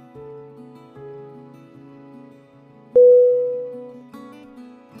rods.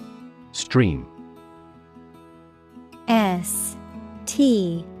 Stream. S-T-R-E-A-M.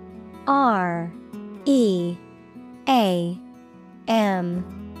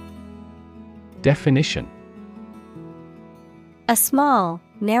 Definition: A small,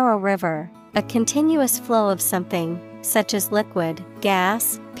 narrow river, a continuous flow of something, such as liquid,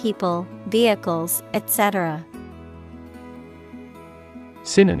 gas, people, vehicles, etc.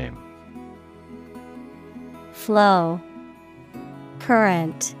 Synonym: Flow,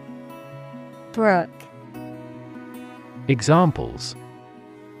 current, brook. Examples: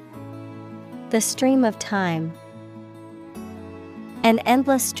 The stream of time. An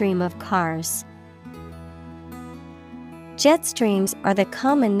endless stream of cars. Jet streams are the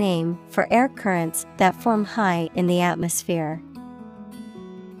common name for air currents that form high in the atmosphere.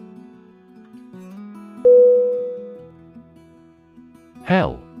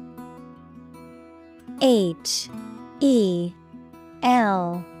 Hell. H-E-L-L.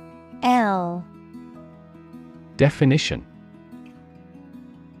 Definition: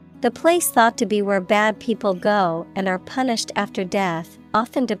 The place thought to be where bad people go and are punished after death,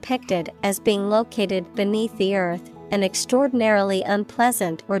 often depicted as being located beneath the earth, an extraordinarily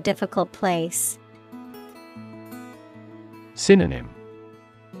unpleasant or difficult place. Synonym: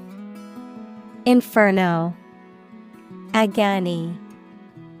 Inferno, agony,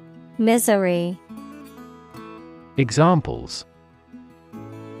 misery. Examples: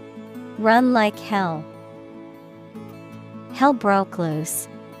 Run like hell. Hell broke loose.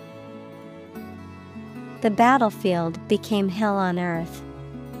 The battlefield became hell on earth.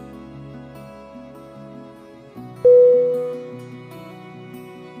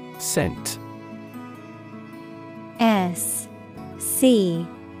 Scent. S-C-E-N-T.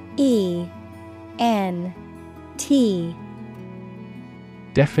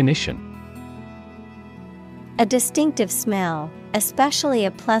 Definition: A distinctive smell, especially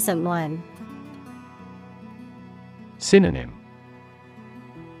a pleasant one. Synonym: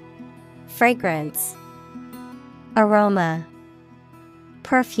 Fragrance, aroma,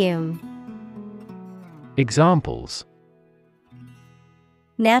 perfume. Examples: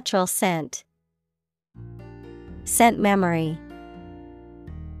 Natural scent. Scent memory.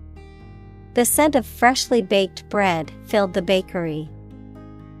 The scent of freshly baked bread filled the bakery.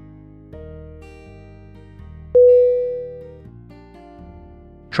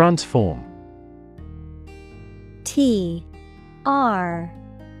 Transform. T-R-A-N-S-F-O-R-M.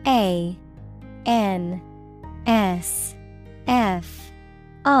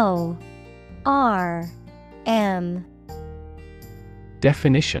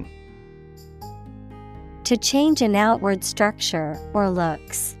 Definition: To change an outward structure or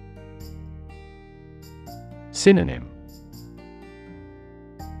looks. Synonym: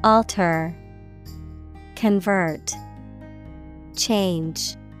 Alter, convert,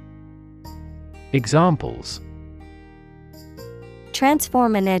 change. Examples: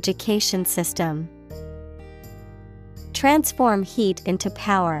 Transform an education system. Transform heat into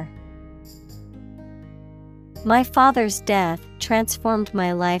power. My father's death transformed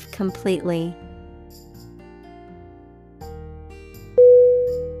my life completely.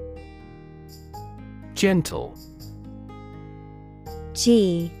 Gentle.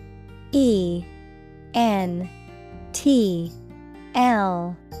 Gentle.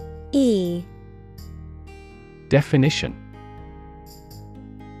 Definition: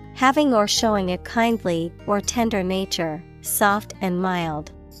 Having or showing a kindly or tender nature, soft and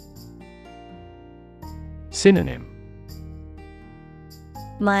mild. Synonym: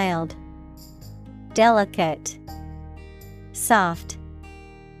 Mild, delicate, soft.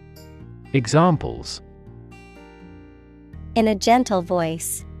 Examples: In a gentle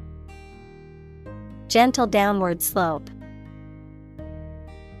voice. Gentle downward slope.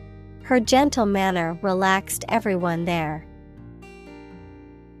 Her gentle manner relaxed everyone there.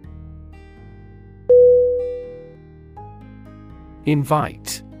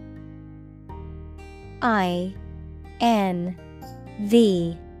 Invite. I-N-V-I-T-E.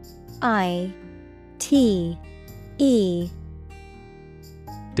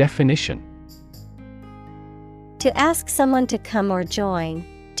 Definition: To ask someone to come or join,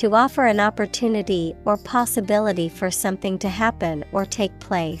 to offer an opportunity or possibility for something to happen or take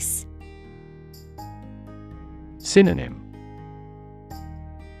place. Synonym: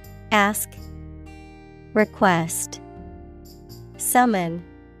 Ask, request, summon.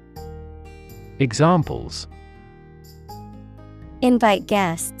 Examples: Invite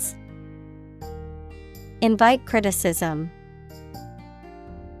guests. Invite criticism.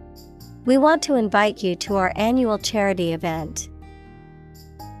 We want to invite you to our annual charity event.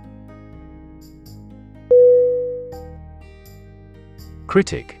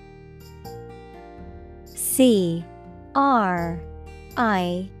 Critic. C-R-I-T-I-C.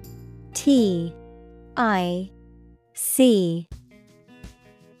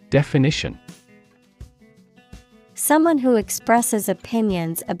 Definition: Someone who expresses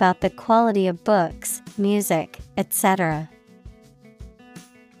opinions about the quality of books, music, etc.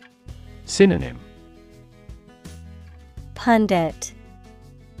 Synonym: Pundit,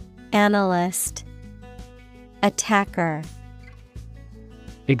 analyst, attacker.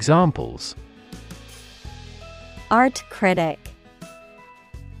 Examples: Art critic,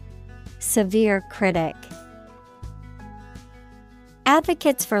 severe critic.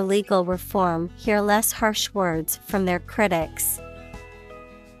 Advocates for legal reform hear less harsh words from their critics.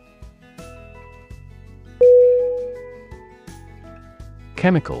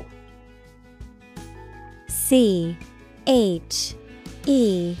 Chemical. C-H-E-M-I-C-A-L.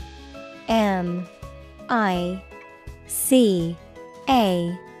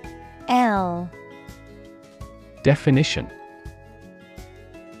 Definition: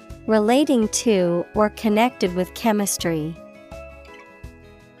 Relating to or connected with chemistry.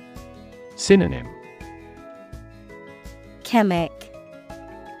 Synonym: Chemic,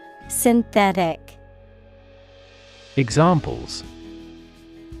 synthetic. Examples: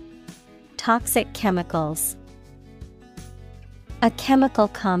 Toxic chemicals. A chemical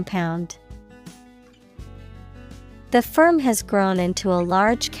compound. The firm has grown into a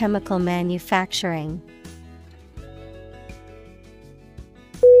large chemical manufacturing.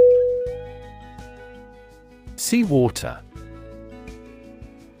 Seawater.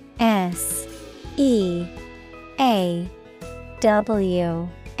 S-E-A-W-A-T-E-R.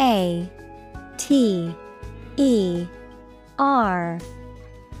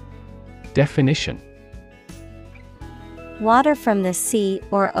 Definition: Water from the sea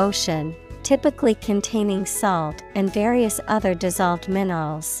or ocean, typically containing salt and various other dissolved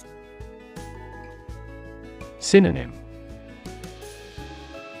minerals. Synonym: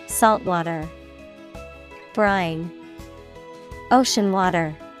 Saltwater, brine, ocean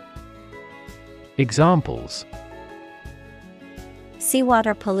water. Examples: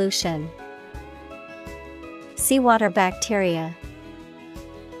 Seawater pollution. Seawater bacteria.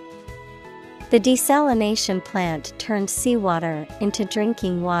 The desalination plant turned seawater into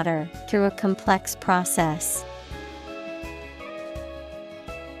drinking water through a complex process.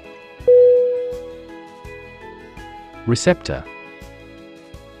 Receptor.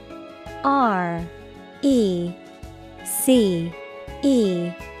 R-E-C-E-P-T-O-R.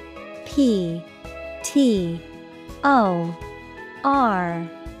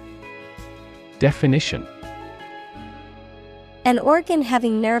 Definition: An organ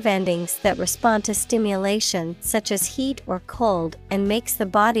having nerve endings that respond to stimulation such as heat or cold and makes the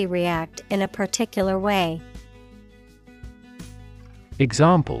body react in a particular way.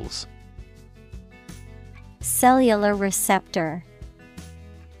 Examples: cellular receptor,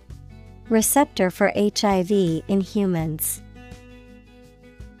 receptor for HIV in humans.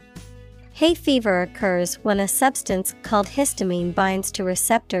 Hay fever occurs when a substance called histamine binds to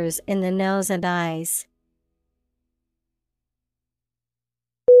receptors in the nose and eyes.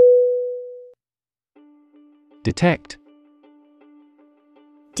 Detect.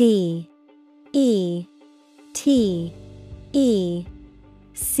 D E T E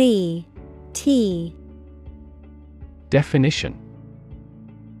C T. Definition: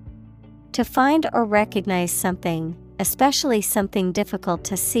 to find or recognize something, especially something difficult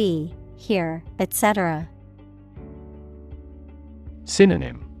to see, hear, etc.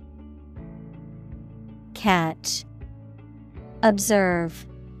 Synonym: catch, observe,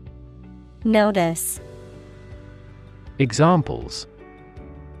 notice. Examples: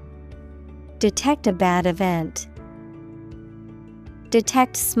 detect a bad event,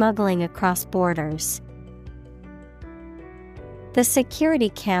 detect smuggling across borders. The security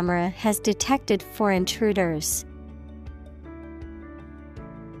camera has detected 4 intruders.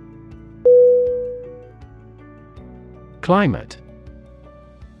 Climate.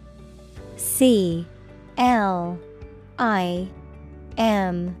 C L I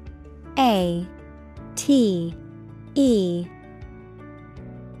M A T E.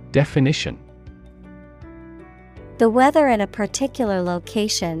 Definition: the weather in a particular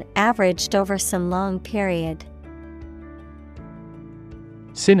location averaged over some long period.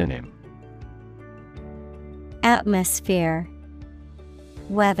 Synonym: atmosphere,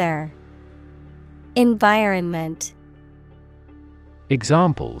 weather, environment.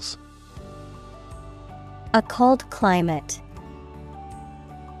 Examples: a cold climate,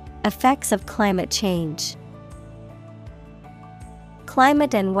 effects of climate change.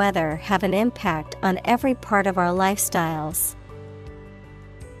 Climate and weather have an impact on every part of our lifestyles.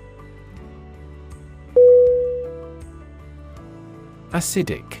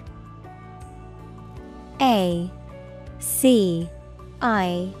 Acidic. A C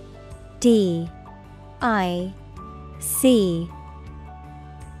I D I C.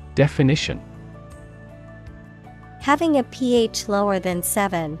 Definition: having a pH lower than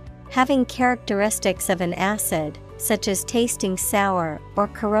 7, having characteristics of an acid, such as tasting sour or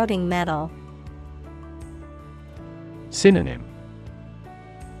corroding metal. Synonym: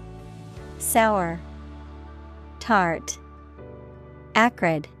 sour, tart,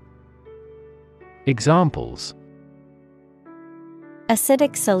 acrid. Examples: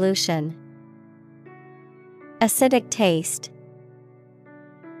 acidic solution, acidic taste.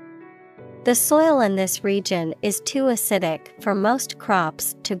 The soil in this region is too acidic for most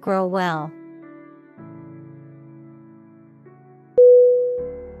crops to grow well.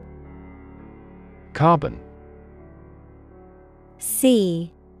 Carbon.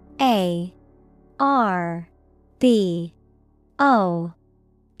 C A R B O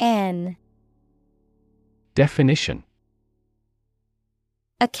N. Definition: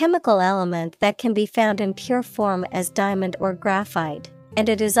 a chemical element that can be found in pure form as diamond or graphite, and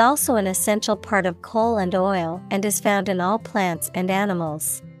it is also an essential part of coal and oil and is found in all plants and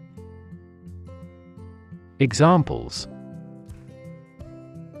animals. Examples: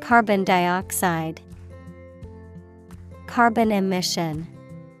 carbon dioxide, carbon emission.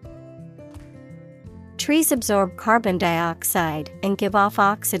 Trees absorb carbon dioxide and give off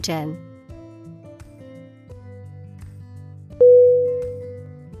oxygen.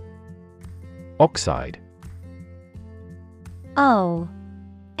 Oxide. O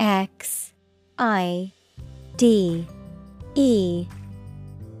X I D E.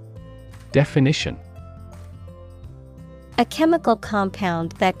 Definition: a chemical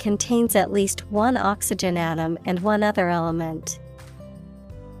compound that contains at least one oxygen atom and one other element.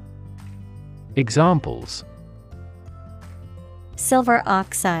 Examples: silver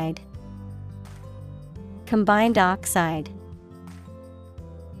oxide, combined oxide.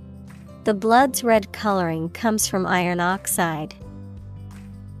 The blood's red coloring comes from iron oxide.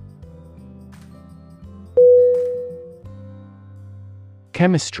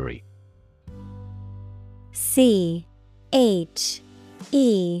 Chemistry. C H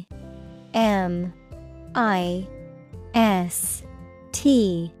E M I S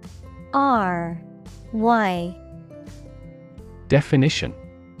T R Y. Definition: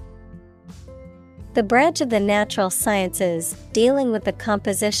 the branch of the natural sciences dealing with the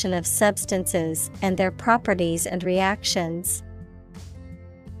composition of substances and their properties and reactions.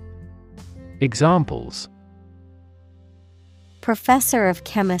 Examples: Professor of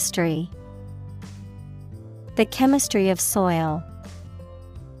chemistry. The chemistry of soil.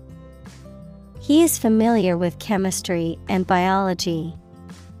 He is familiar with chemistry and biology.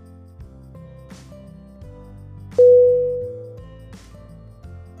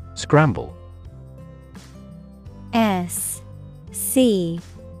 Scramble. S-C-R-A-M-B-L-E.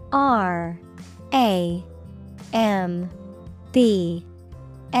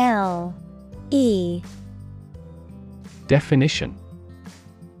 Definition.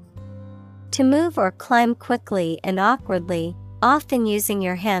 To move or climb quickly and awkwardly, often using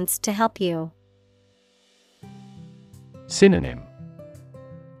your hands to help you. Synonym.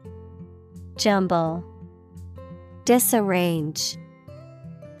 Jumble. Disarrange.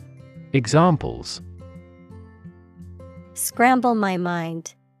 Examples. Scramble my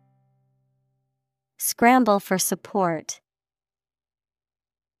mind. Scramble for support.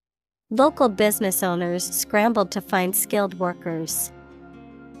 Local business owners scrambled to find skilled workers.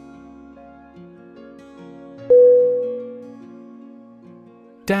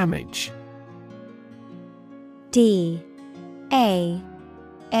 Damage. D-A-M-A-G-E.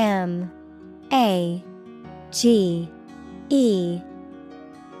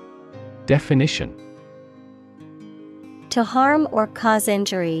 Definition. To harm or cause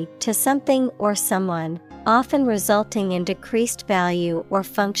injury to something or someone, often resulting in decreased value or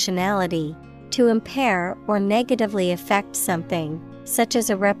functionality, to impair or negatively affect something, such as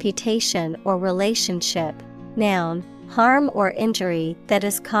a reputation or relationship. Noun, harm or injury that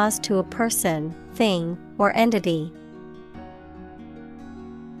is caused to a person, thing, or entity.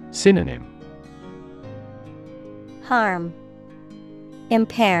 Synonym. Harm.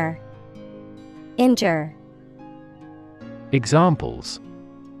 Impair. Injure. Examples.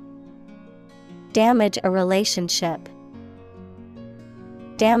 Damage a relationship.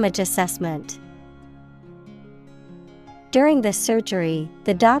 Damage assessment. During the surgery,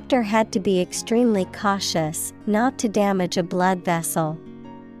 the doctor had to be extremely cautious not to damage a blood vessel.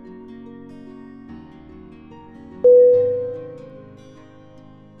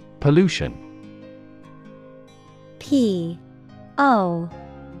 Pollution.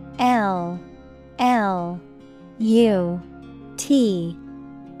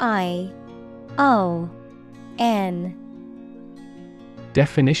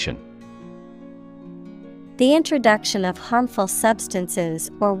 Definition. The introduction of harmful substances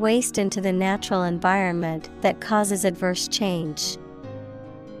or waste into the natural environment that causes adverse change.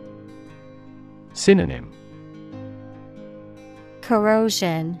 Synonym.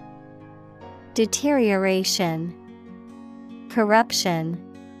 Corrosion. Deterioration. Corruption.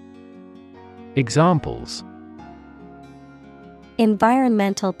 Examples.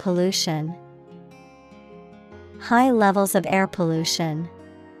 Environmental pollution. High levels of air pollution.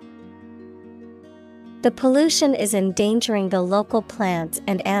 The pollution is endangering the local plants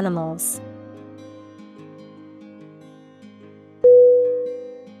and animals.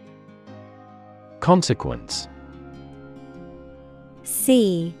 Consequence.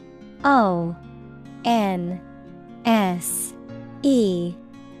 C-O-N-S-E-Q-U-E-N-C-E.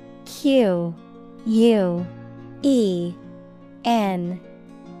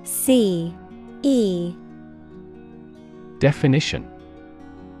 Definition.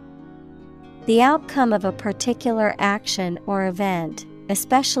 The outcome of a particular action or event,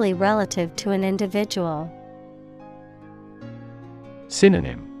 especially relative to an individual.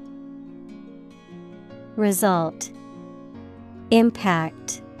 Synonym. Result.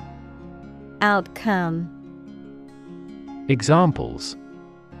 Impact. Outcome. Examples.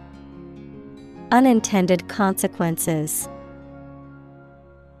 Unintended consequences.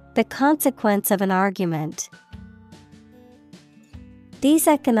 The consequence of an argument. These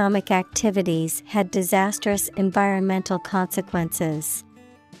economic activities had disastrous environmental consequences.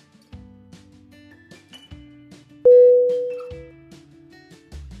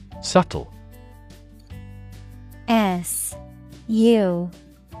 Subtle. S-U-B-T-L-E.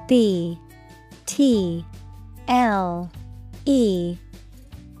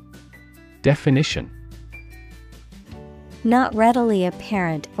 Definition. Not readily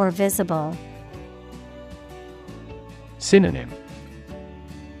apparent or visible. Synonym.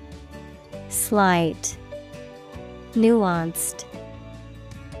 Slight. Nuanced.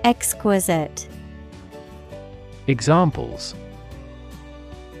 Exquisite. Examples.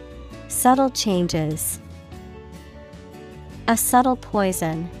 Subtle changes. A subtle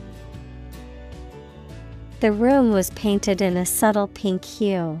poison. The room was painted in a subtle pink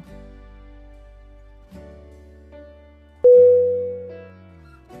hue.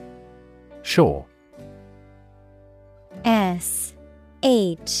 Shore. S-H-O-R-E.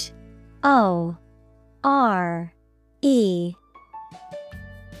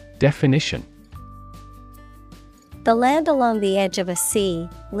 Definition: the land along the edge of a sea,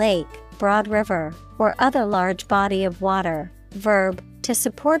 lake, broad river, or other large body of water. Verb, to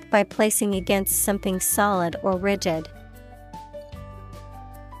support by placing against something solid or rigid.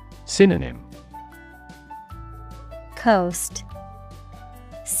 Synonym: Coast,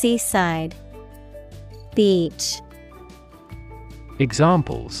 seaside, beach.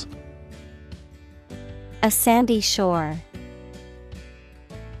 Examples: a sandy shore.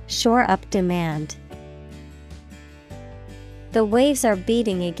 Shore up demand. The waves are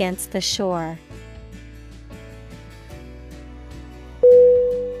beating against the shore.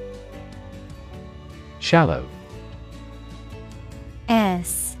 Shallow.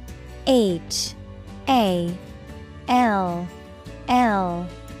 S-H-A-L-L-O-W.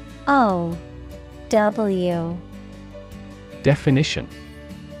 Definition: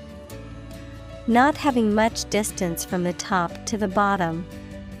 not having much distance from the top to the bottom.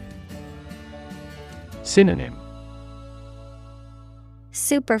 Synonym: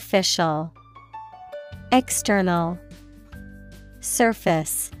 superficial, external,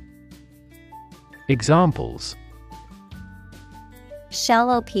 surface. Examples: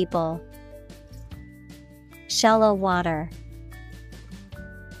 shallow people. Shallow water.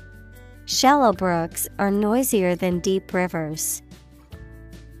 Shallow brooks are noisier than deep rivers.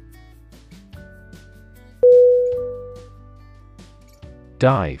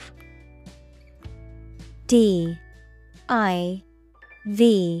 Dive. D-I-V-E.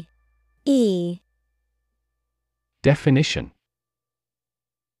 Definition: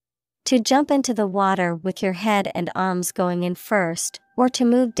 to jump into the water with your head and arms going in first, or to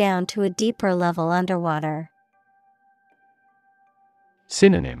move down to a deeper level underwater.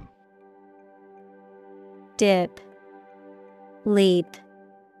 Synonym: dip, leap,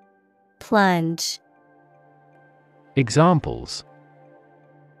 plunge. Examples: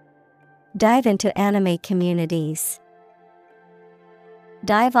 dive into anime communities.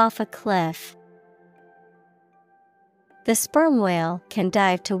 Dive off a cliff. The sperm whale can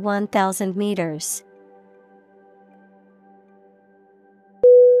dive to 1,000 meters.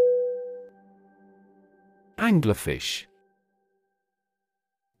 Anglerfish.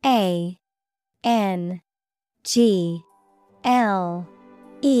 A-N-G-L-E-R-F-I-S-H.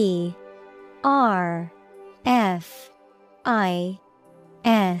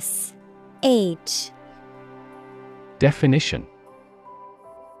 Definition: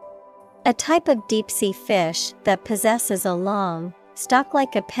 a type of deep-sea fish that possesses a long,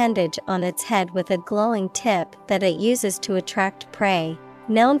 stalk-like appendage on its head with a glowing tip that it uses to attract prey,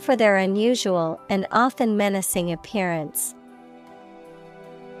 known for their unusual and often menacing appearance.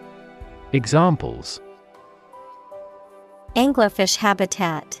 Examples: anglerfish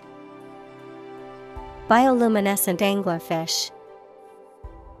habitat. Bioluminescent anglerfish.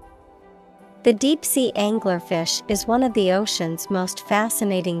 The deep-sea anglerfish is one of the ocean's most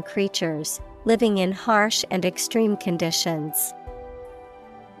fascinating creatures, living in harsh and extreme conditions.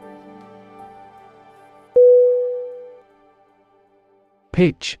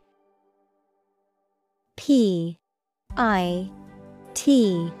 Pitch. P-I-T-C-H.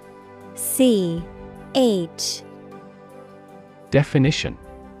 Definition: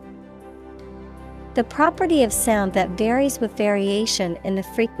 the property of sound that varies with variation in the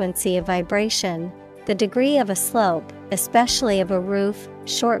frequency of vibration, the degree of a slope, especially of a roof,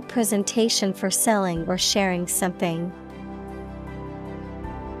 short presentation for selling or sharing something.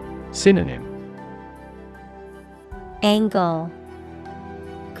 Synonym: angle,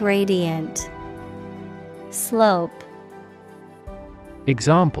 gradient, slope.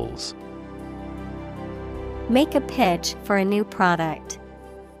 Examples: make a pitch for a new product.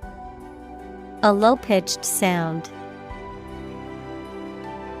 A low-pitched sound.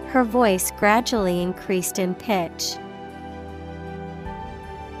 Her voice gradually increased in pitch.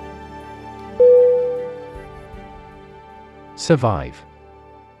 Survive.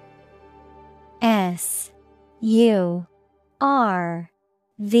 S-U-R-V-I-V-E.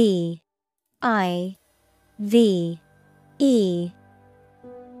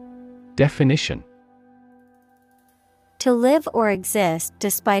 Definition: to live or exist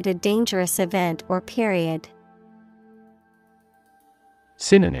despite a dangerous event or period.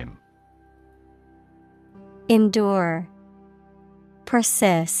 Synonym: endure,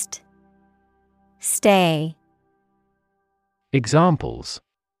 persist, stay. Examples: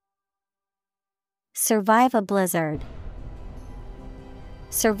 survive a blizzard.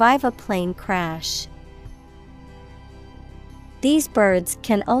 Survive a plane crash. These birds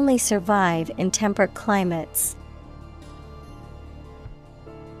can only survive in temperate climates.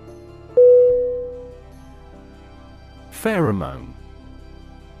 Pheromone.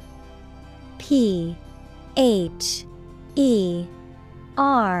 P H E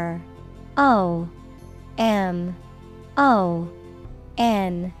R O M O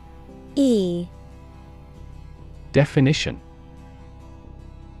N E. Definition: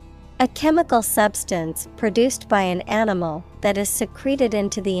 a chemical substance produced by an animal that is secreted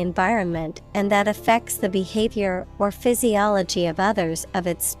into the environment and that affects the behavior or physiology of others of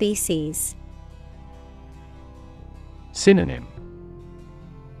its species. Synonym: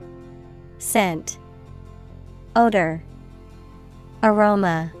 Scent, odor,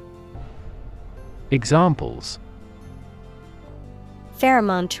 aroma. Examples: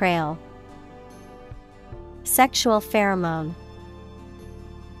 Pheromone trail, sexual pheromone.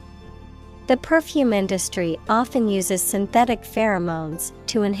 The perfume industry often uses synthetic pheromones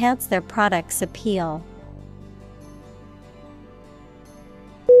to enhance their product's appeal.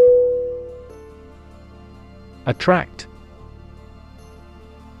 Attract.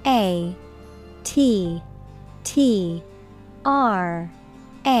 A T T R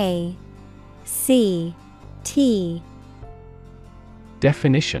A C T.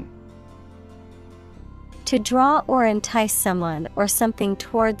 Definition: to draw or entice someone or something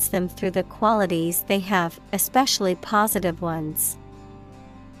towards them through the qualities they have, especially positive ones.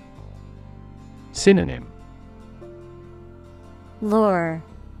 Synonym: Lure,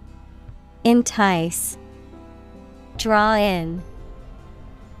 entice, draw in.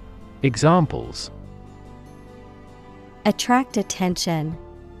 Examples: attract attention,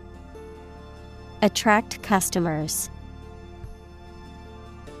 attract customers.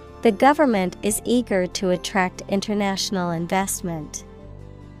 The government is eager to attract international investment.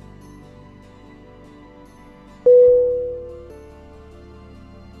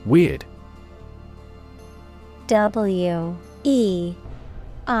 Weird. W-E-I-R-D.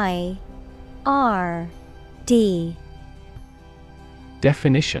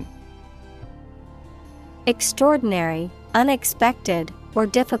 Definition: extraordinary, unexpected, or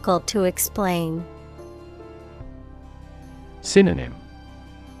difficult to explain. Synonym: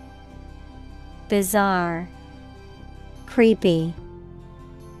 bizarre, creepy,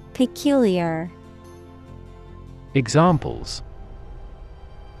 peculiar. Examples: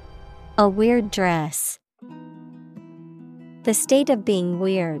 a weird dress. The state of being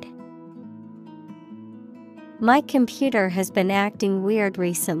weird. My computer has been acting weird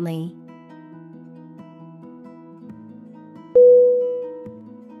recently.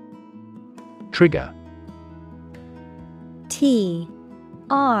 Trigger. T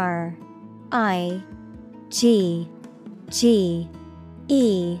R I G G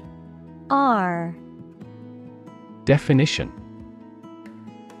E R. Definition: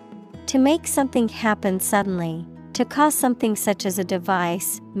 to make something happen suddenly, to cause something such as a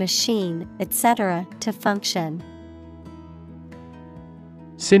device, machine, etc., to function.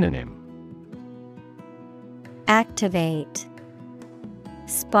 Synonym: activate,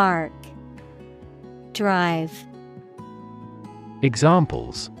 spark, drive.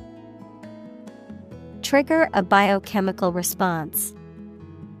 Examples: trigger a biochemical response.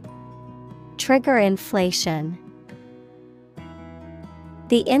 Trigger inflation.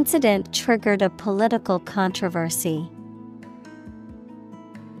 The incident triggered a political controversy.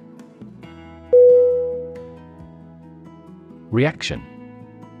 Reaction.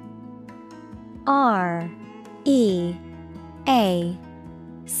 R E A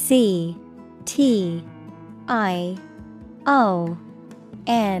C T I O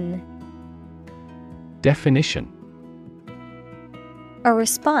N. Definition: a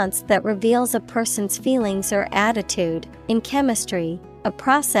response that reveals a person's feelings or attitude. In chemistry, a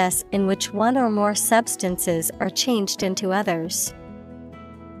process in which one or more substances are changed into others.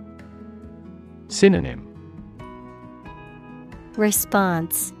 Synonym: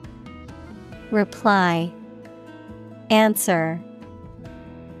 response, reply, answer.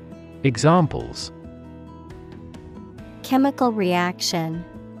 Examples: chemical reaction.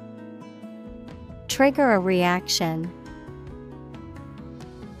 Trigger a reaction.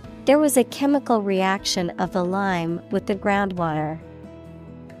 There was a chemical reaction of the lime with the groundwater.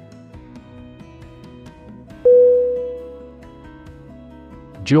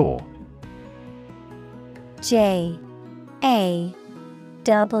 Jaw. J A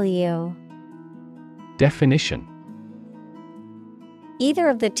W. Definition: either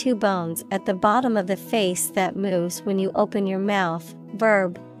of the two bones at the bottom of the face that moves when you open your mouth.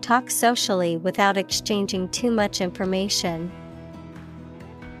 Verb, talk socially without exchanging too much information.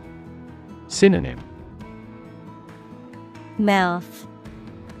 Synonym: mouth.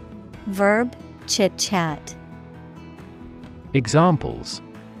 Verb, chit-chat. Examples: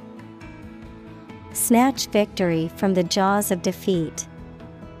 snatch victory from the jaws of defeat.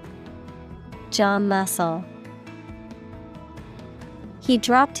 jaw muscle. He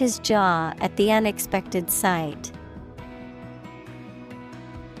dropped his jaw at the unexpected sight.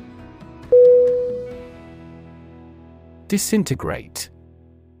 Disintegrate.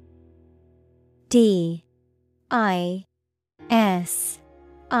 Disintegrate.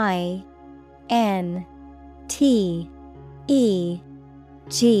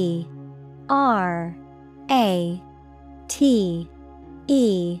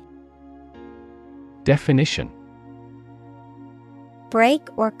 Definition: break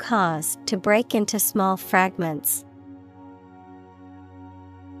or cause to break into small fragments.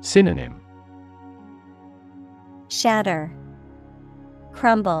 Synonym: Shatter,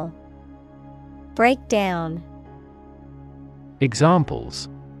 crumble, break down. Examples: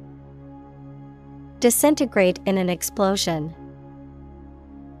 disintegrate in an explosion.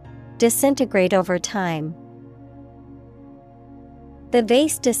 Disintegrate over time. The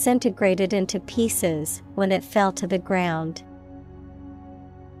vase disintegrated into pieces when it fell to the ground.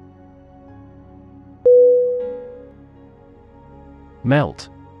 Melt.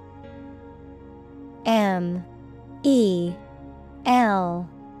 M-E-L-T.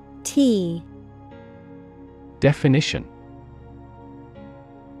 Definition: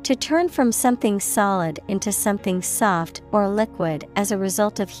 to turn from something solid into something soft or liquid as a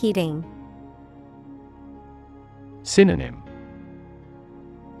result of heating. Synonym: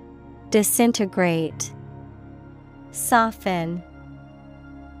 disintegrate, soften,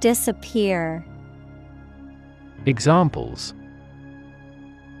 disappear. Examples: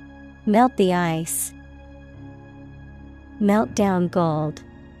 melt the ice. Melt down gold.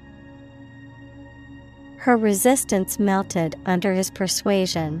 Her resistance melted under his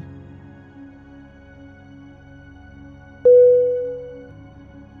persuasion.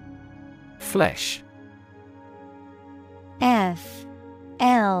 Flesh. F-L-E-S-H.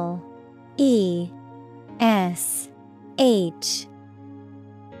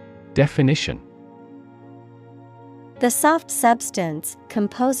 Definition: the soft substance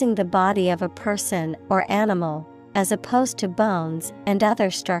composing the body of a person or animal, as opposed to bones and other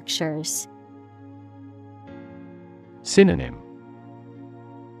structures. Synonym: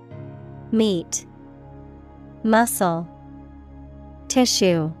 meat, muscle,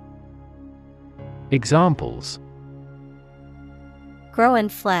 tissue. Examples: grow in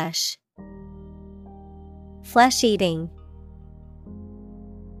flesh. Flesh eating.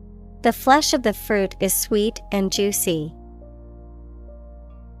 The flesh of the fruit is sweet and juicy.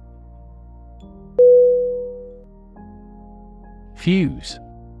 Fuse.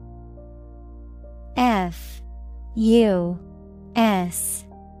 F-U-S-E.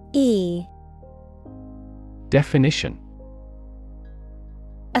 Definition: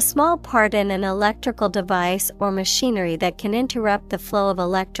 a small part in an electrical device or machinery that can interrupt the flow of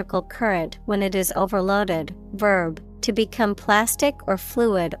electrical current when it is overloaded. Verb, to become plastic or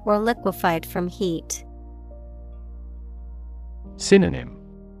fluid or liquefied from heat. Synonym: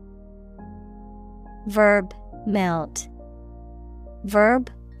 verb, melt. Verb,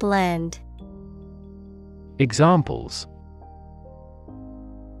 blend. Examples: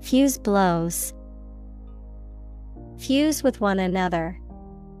 fuse blows. Fuse with one another.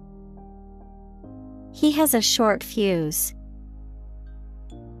 He has a short fuse.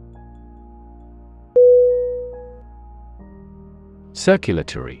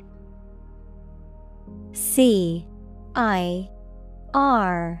 Circulatory. C-I-R-C-U-L-A-T-O-R-Y.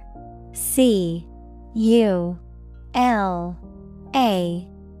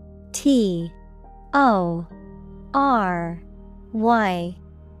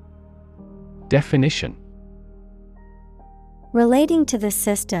 Definition: relating to the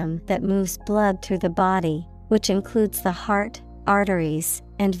system that moves blood through the body, which includes the heart, arteries,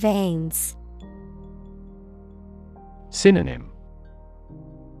 and veins. Synonym: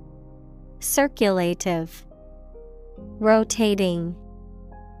 circulative, rotating.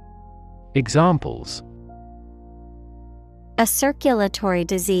 Examples: a circulatory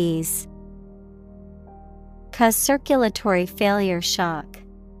disease. Cause circulatory failure shock.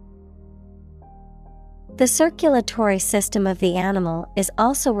 The circulatory system of the animal is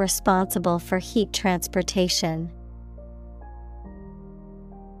also responsible for heat transportation.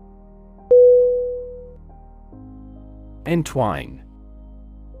 Entwine.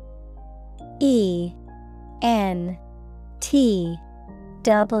 E-N-T-W-I-N-E.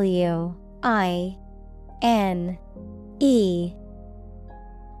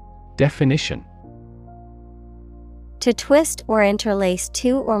 Definition: to twist or interlace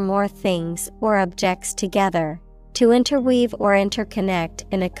two or more things or objects together, to interweave or interconnect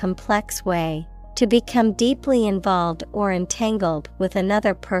in a complex way, To become deeply involved or entangled with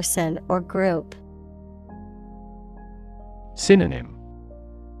another person or group. Synonym: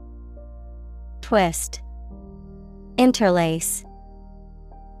 Twist, interlace,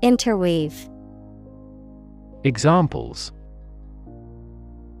 interweave. Examples: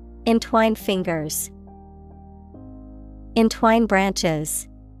 Entwine fingers, entwine branches.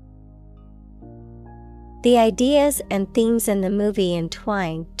 The ideas and themes in the movie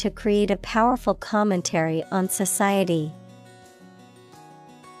entwine to create a powerful commentary on society.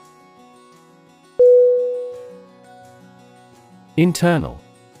 Internal.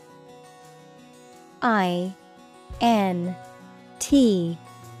 INTERNAL.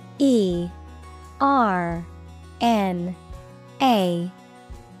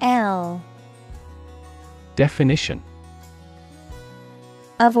 Definition: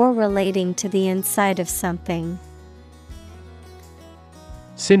 Of or relating to the inside of something.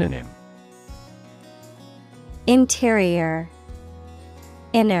 Synonym: Interior,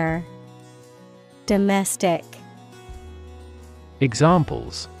 inner, domestic.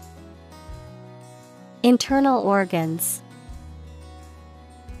 Examples: Internal organs.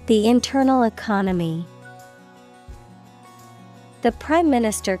 The internal economy. The Prime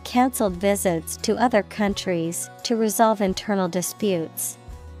Minister cancelled visits to other countries to resolve internal disputes.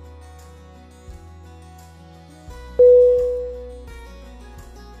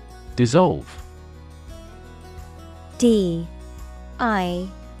 Dissolve. DISSOLVE.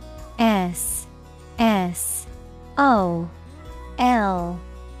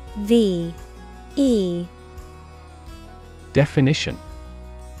 Definition: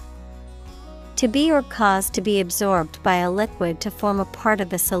 To be or cause to be absorbed by a liquid to form a part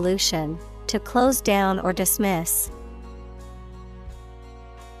of a solution, to close down or dismiss.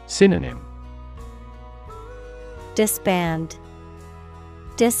 Synonym: Disband,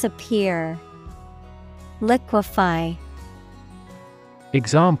 disappear, liquefy.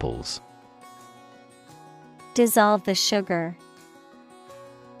 Examples: Dissolve the sugar.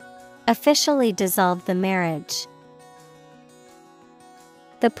 Officially dissolve the marriage.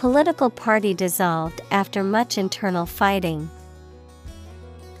 The political party dissolved after much internal fighting.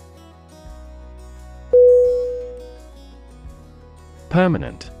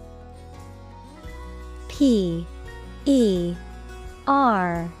 Permanent. PERMANENT.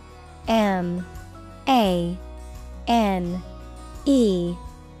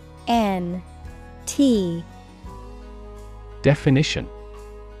 Definition: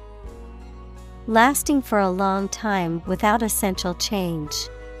 Lasting for a long time without essential change.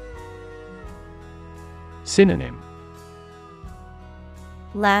 Synonym: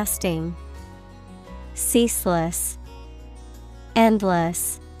 Lasting, ceaseless,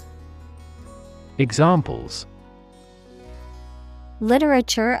 endless. Examples: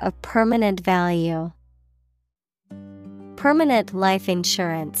 Literature of permanent value. Permanent life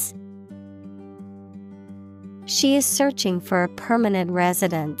insurance. She is searching for a permanent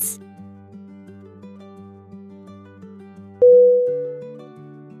residence.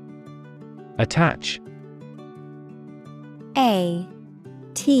 Attach.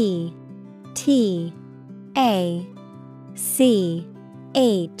 ATTACH.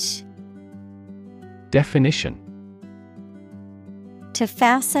 Definition: To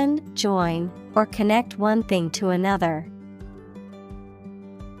fasten, join, or connect one thing to another.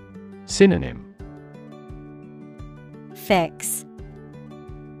 Synonym: Fix,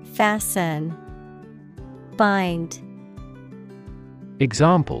 fasten, bind.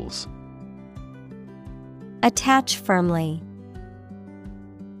 Examples: Attach firmly.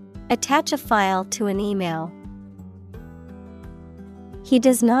 Attach a file to an email. He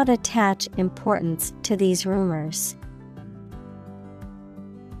does not attach importance to these rumors.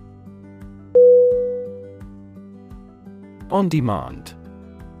 On demand.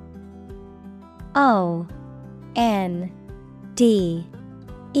 ONDEMAND.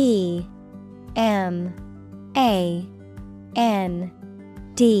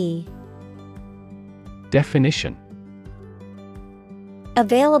 Definition: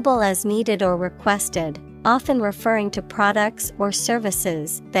 Available as needed or requested, often referring to products or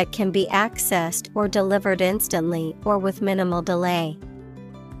services that can be accessed or delivered instantly or with minimal delay.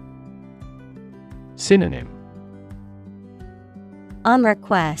 Synonym: On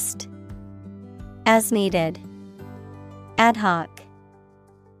request, as needed, ad hoc.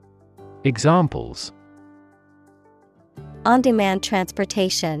 Examples: On-demand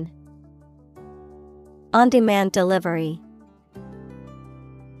transportation. On-demand delivery.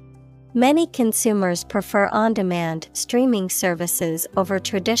 Many consumers prefer on-demand streaming services over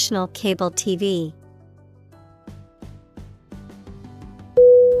traditional cable TV.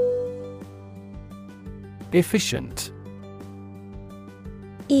 Efficient.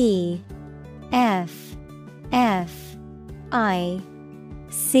 E-F-F-I-C-I-E-N-T.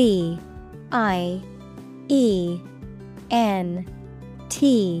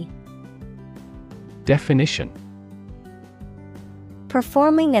 Definition: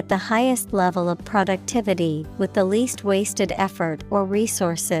 performing at the highest level of productivity with the least wasted effort or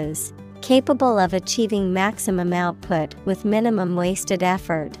resources, capable of achieving maximum output with minimum wasted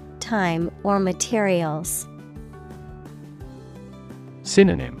effort, time, or materials.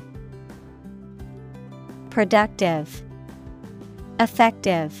 Synonym: productive,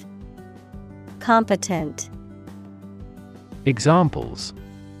 effective, competent. Examples: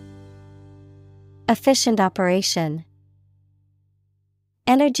 efficient operation,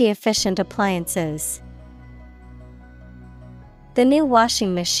 energy efficient appliances. The new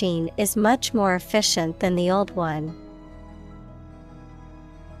washing machine is much more efficient than the old one.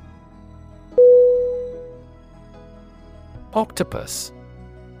 Octopus.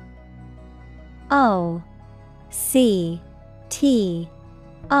 O-C-T-O-P-U-S.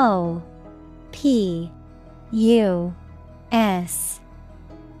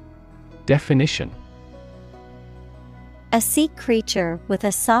 Definition: a sea creature with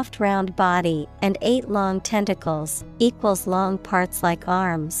a soft round body and 8 long tentacles, equals long parts like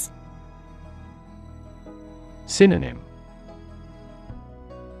arms. Synonym: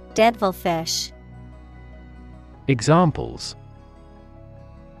 devilfish. Examples: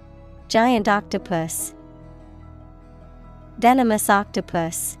 giant octopus, venomous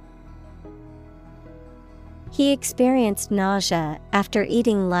octopus. He experienced nausea after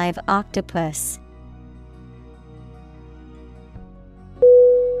eating live octopus.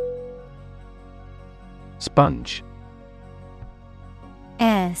 Sponge.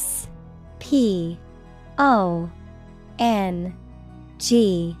 S-P-O-N-G-E.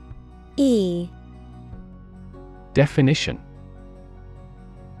 Definition: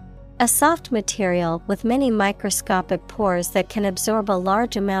 a soft material with many microscopic pores that can absorb a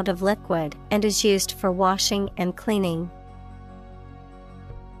large amount of liquid and is used for washing and cleaning.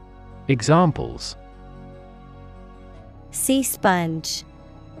 Examples: sea sponge,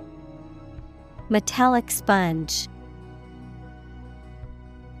 metallic sponge.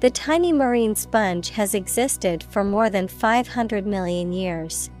 The tiny marine sponge has existed for more than 500 million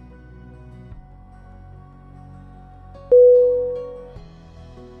years.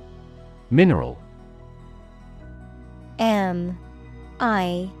 Mineral. M-I-N-E-R-A-L.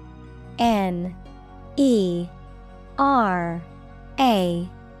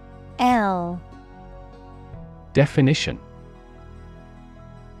 Definition: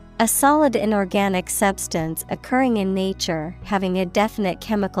 a solid inorganic substance occurring in nature having a definite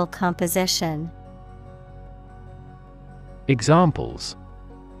chemical composition. Examples: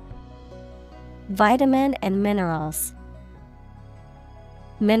 vitamin and minerals.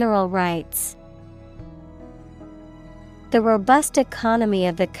 Mineral rights. The robust economy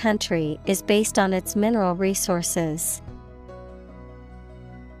of the country is based on its mineral resources.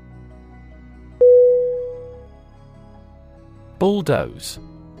 Bulldoze.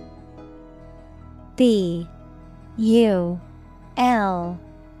 B-U-L-L-D-O-Z-E.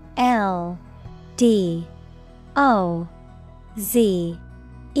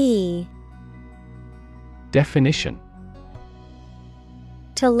 Definition: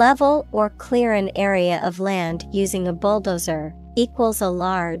 to level or clear an area of land using a bulldozer, equals a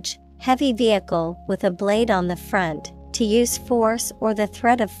large, heavy vehicle with a blade on the front, to use force or the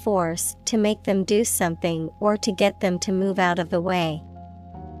threat of force to make them do something or to get them to move out of the way.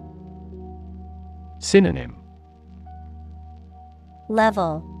 Synonym: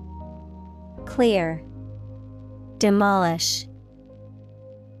 level, clear, demolish.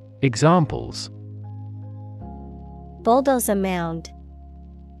 Examples: bulldoze a mound.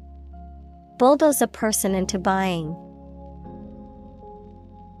 Bulldoze a person into buying.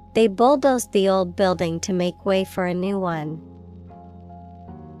 They bulldozed the old building to make way for a new one.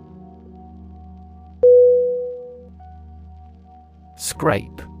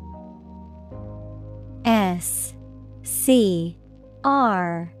 Scrape. S-C-R-A-P-E.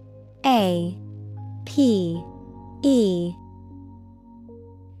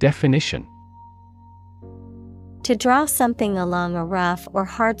 Definition: to draw something along a rough or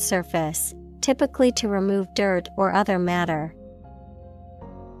hard surface, typically to remove dirt or other matter.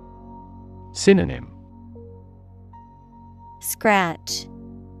 Synonym: scratch,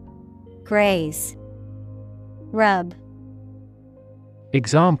 graze, rub.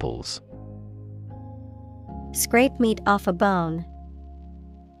 Examples: scrape meat off a bone.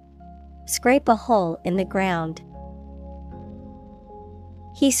 Scrape a hole in the ground.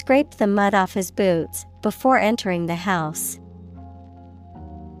 He scraped the mud off his boots before entering the house.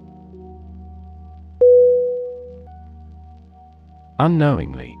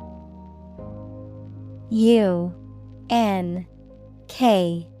 Unknowingly. Unknowingly.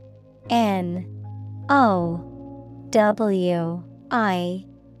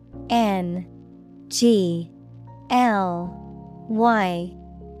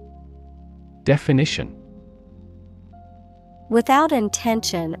 Definition. Without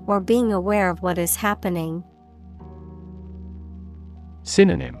intention or being aware of what is happening.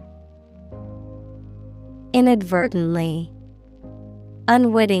 Synonym. Inadvertently.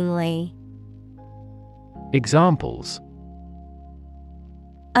 Unwittingly. Examples.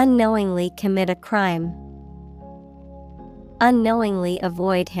 Unknowingly commit a crime. Unknowingly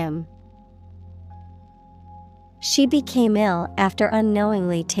avoid him. She became ill after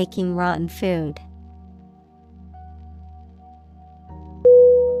unknowingly taking rotten food.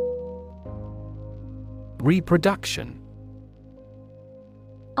 Reproduction.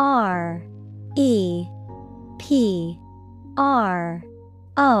 ReproductIon.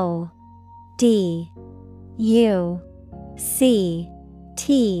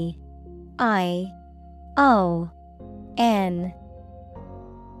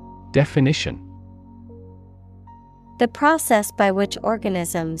 Definition. The process by which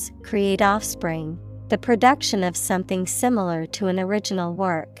organisms create offspring, the production of something similar to an original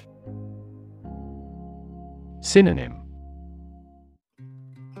work. Synonym.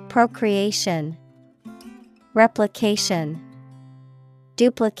 Procreation, replication,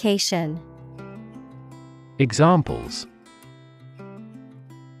 duplication. Examples.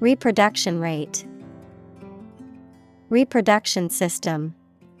 Reproduction rate. Reproduction system.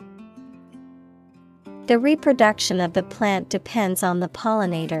 The reproduction of the plant depends on the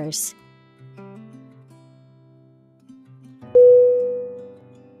pollinators.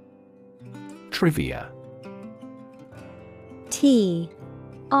 Trivia. TRIVIA.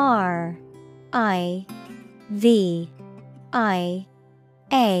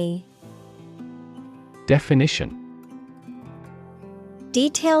 Definition.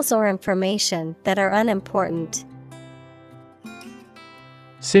 Details or information that are unimportant.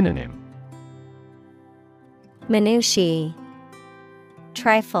 Synonym. Minutiae.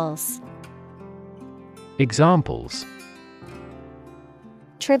 Trifles. Examples.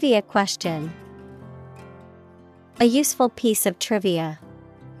 Trivia question. A useful piece of trivia.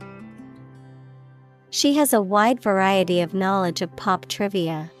 She has a wide variety of knowledge of pop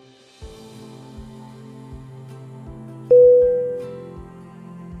trivia.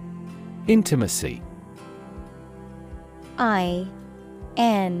 Intimacy.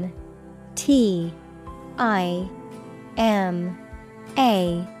 INTIMACY.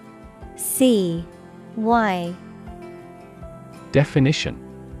 Definition.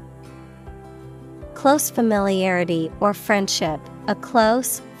 Close familiarity or friendship, a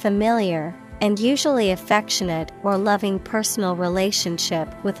close, familiar, and usually affectionate or loving personal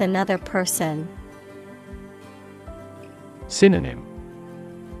relationship with another person. Synonym.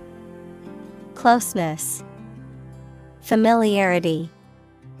 Closeness, familiarity,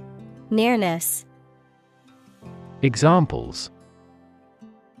 nearness. Examples.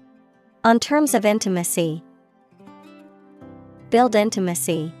 On terms of intimacy. Build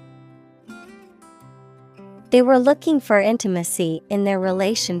intimacy. They were looking for intimacy in their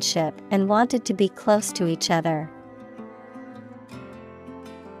relationship and wanted to be close to each other.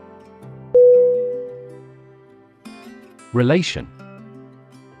 Relation.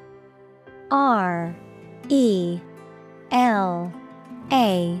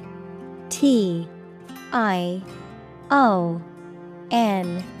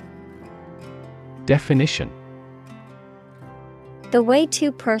 RELATION. Definition. The way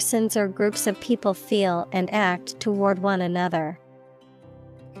two persons or groups of people feel and act toward one another.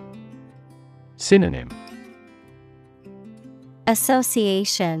 Synonym.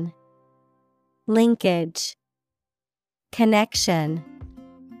 Association, linkage, connection.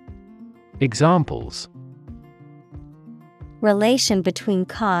 Examples. Relation between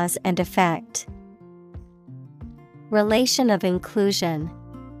cause and effect. Relation of inclusion.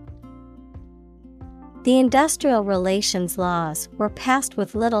 The industrial relations laws were passed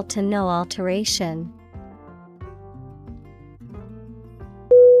with little to no alteration.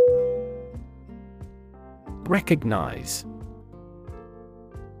 Recognize.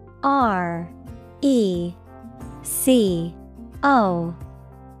 RECOGNIZE.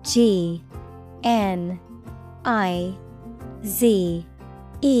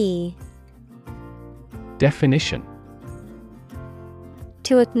 Definition.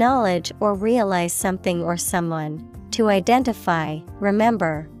 To acknowledge or realize something or someone, to identify,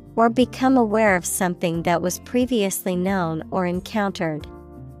 remember, or become aware of something that was previously known or encountered.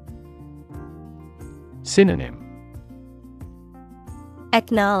 Synonym: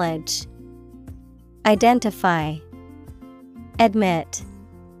 Acknowledge, identify, admit.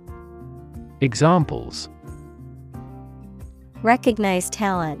 Examples: Recognize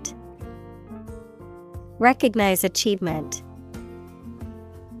talent, recognize achievement.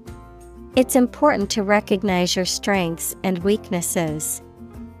 It's important to recognize your strengths and weaknesses.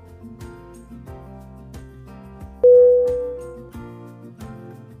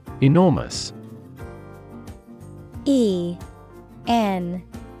 Enormous. E-N-O-R-M-O-U-S.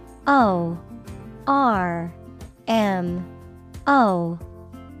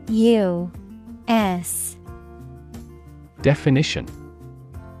 Definition: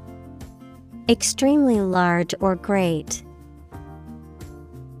 extremely large or great.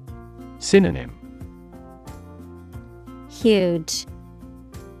 Synonym: Huge,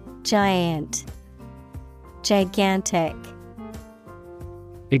 giant, gigantic.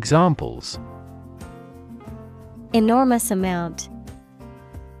 Examples: enormous amount,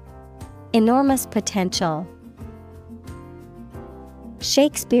 enormous potential.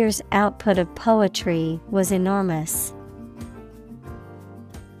 Shakespeare's output of poetry was enormous.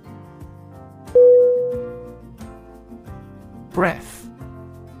 Breath.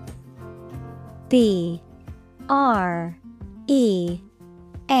 B-R-E-A-T-H.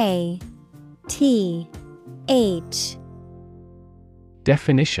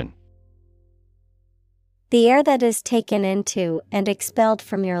 Definition: the air that is taken into and expelled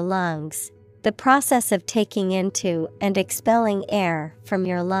from your lungs. The process of taking into and expelling air from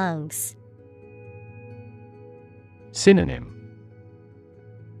your lungs. Synonym: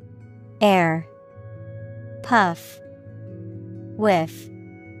 air, puff, whiff.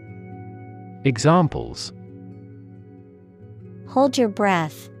 Examples: hold your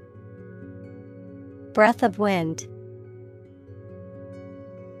breath, breath of wind.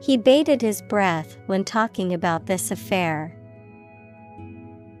 He bated his breath when talking about this affair.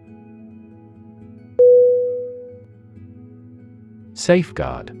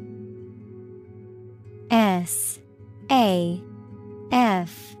 Safeguard.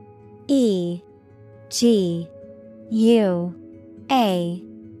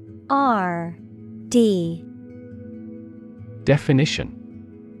 Definition: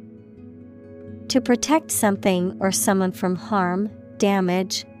 to protect something or someone from harm,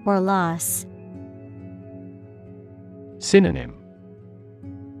 damage, or loss. Synonym: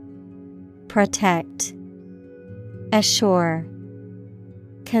 protect, assure,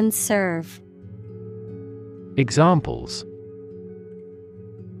 conserve. Examples: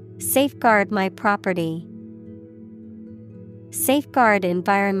 safeguard my property, safeguard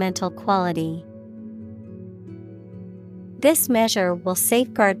environmental quality. This measure will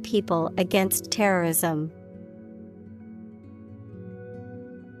safeguard people against terrorism.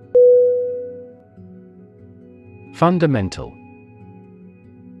 Fundamental.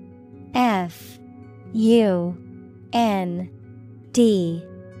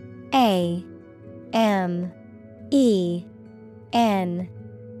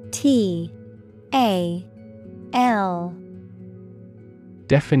 F-U-N-D-A-M-E-N-T-A-L.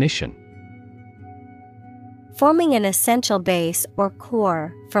 Definition: forming an essential base or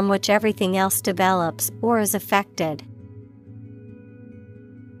core from which everything else develops or is affected.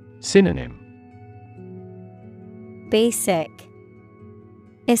 Synonym: basic,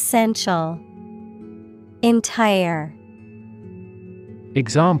 essential, entire.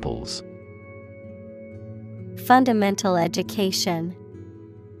 Examples: fundamental education,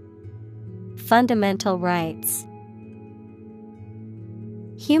 fundamental rights.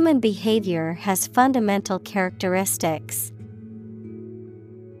 Human behavior has fundamental characteristics.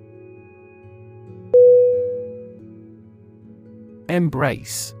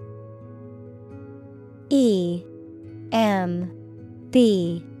 Embrace. E-M-B-R-A-C-E.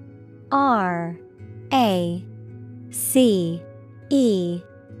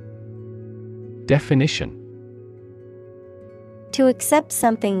 Definition: to accept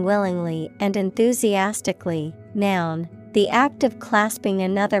something willingly and enthusiastically. Noun, the act of clasping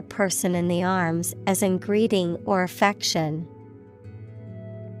another person in the arms as in greeting or affection.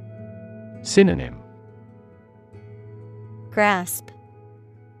 Synonym: grasp,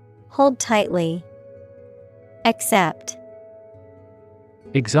 hold tightly, accept.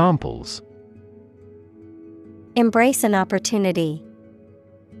 Examples: embrace an opportunity,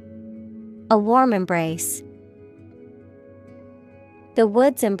 a warm embrace. The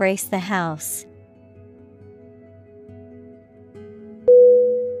woods embrace the house.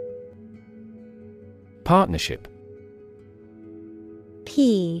 Partnership.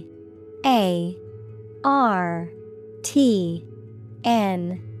 P A R T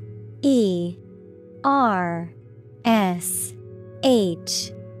N E R S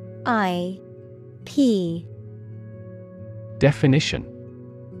H I P. Definition: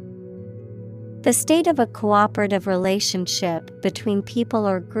 The state of a cooperative relationship between people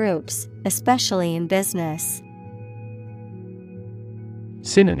or groups, especially in business.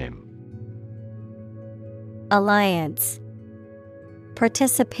 Synonym: Alliance,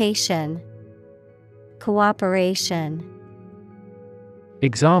 participation, cooperation.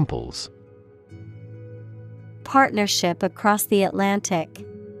 Examples: Partnership across the Atlantic.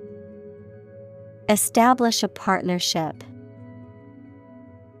 Establish a partnership.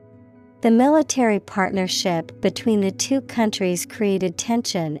 The military partnership between the two countries created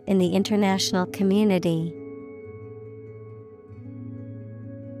tension in the international community.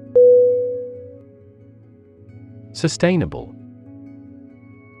 Sustainable.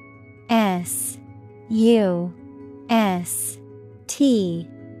 S U S T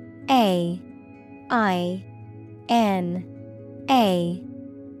A I N A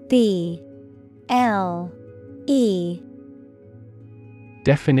B L E.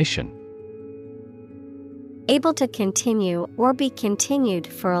 Definition: Able to continue or be continued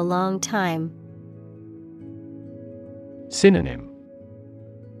for a long time. Synonym: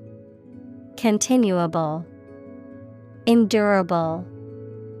 Continuable, endurable,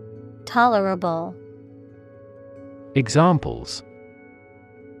 tolerable. Examples: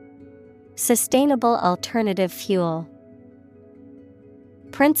 Sustainable alternative fuel.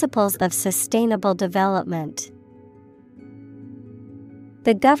 Principles of sustainable development.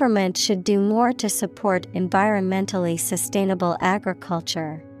 The government should do more to support environmentally sustainable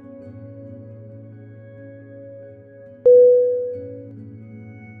agriculture.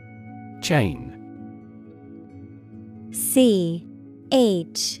 Chain. C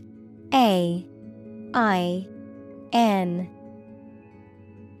H A I N.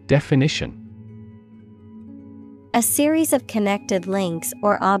 Definition: A series of connected links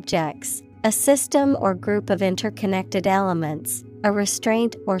or objects, a system or group of interconnected elements, a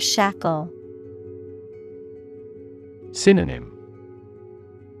restraint or shackle. Synonym: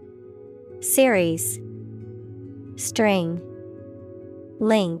 Series, string,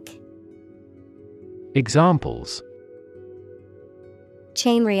 link. Examples: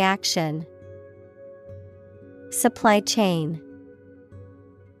 Chain reaction. Supply chain.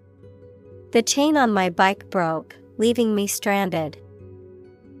 The chain on my bike broke, leaving me stranded.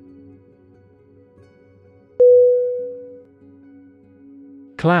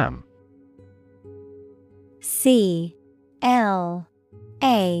 Clam. C L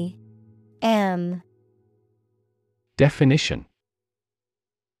A M. Definition: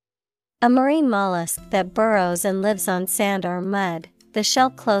 A marine mollusk that burrows and lives on sand or mud. The shell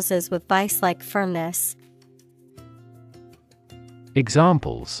closes with vice-like firmness.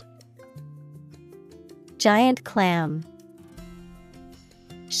 Examples: Giant clam.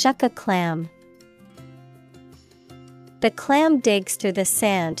 Shuck a clam. The clam digs through the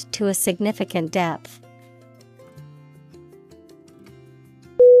sand to a significant depth.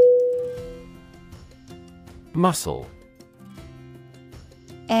 Muscle.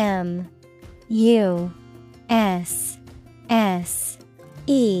 M U S S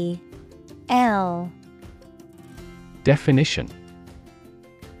E L. Definition: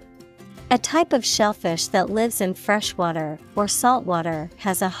 A type of shellfish that lives in freshwater or saltwater,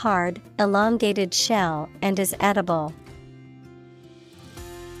 has a hard, elongated shell and is edible.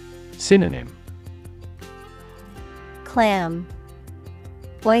 Synonym: Clam,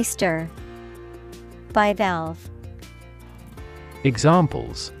 oyster, bivalve.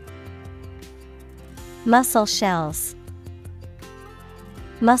 Examples: Mussel shells.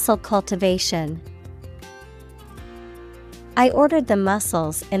 Mussel cultivation. I ordered the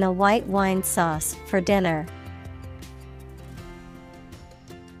mussels in a white wine sauce for dinner.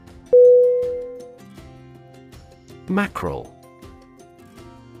 Mackerel.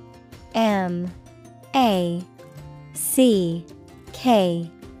 M A C K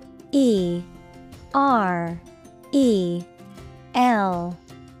E R E L.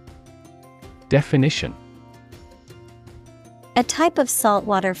 Definition: A type of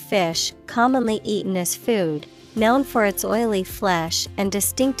saltwater fish commonly eaten as food, known for its oily flesh and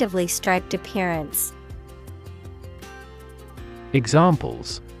distinctively striped appearance.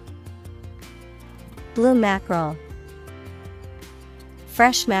 Examples: Blue mackerel.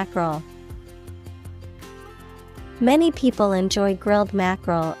 Fresh mackerel. Many people enjoy grilled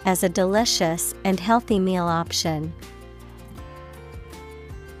mackerel as a delicious and healthy meal option.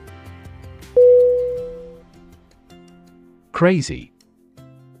 Crazy.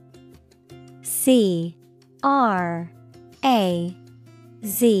 C-R-A-Z-Y.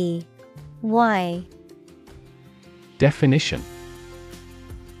 Definition: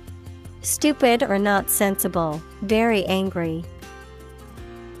 Stupid or not sensible, very angry.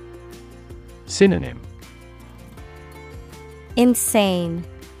 Synonym: Insane,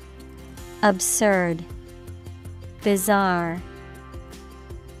 absurd, bizarre.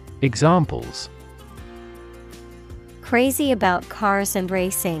 Examples: Crazy about cars and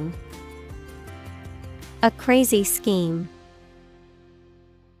racing. A crazy scheme.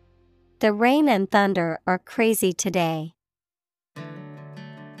 The rain and thunder are crazy today.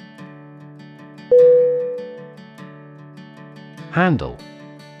 Handle: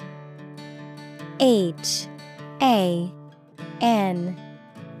 H-A-N-D-L-E.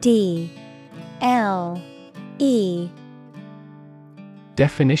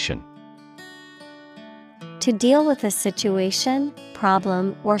 Definition: To deal with a situation,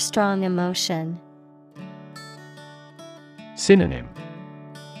 problem, or strong emotion. Synonym: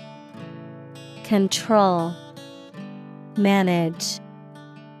 Control, manage,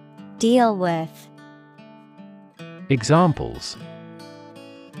 deal with. Examples: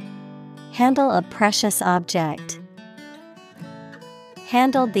 Handle a precious object.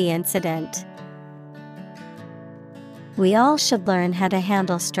 Handled the incident. We all should learn how to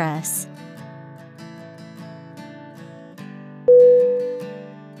handle stress.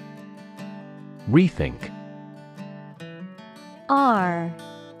 Rethink: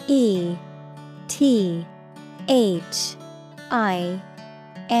 R-E-T-H-I-N-K.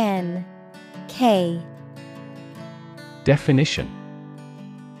 Definition: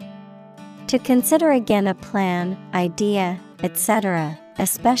 To consider again a plan, idea, etc.,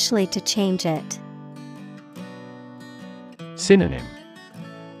 especially to change it. Synonym: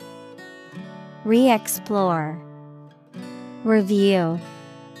 Re-explore, review,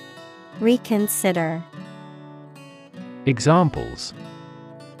 reconsider. Examples: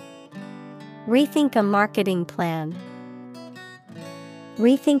 Rethink a marketing plan.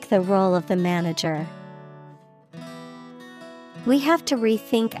 Rethink the role of the manager. We have to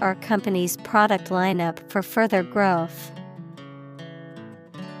rethink our company's product lineup for further growth.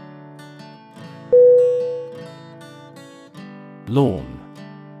 Lawn: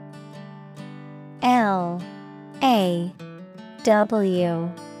 L-A-W-N.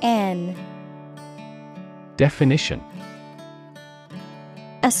 Definition: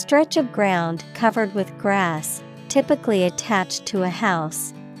 A stretch of ground covered with grass, typically attached to a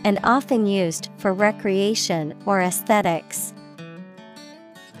house, and often used for recreation or aesthetics.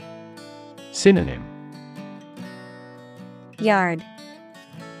 Synonym: Yard,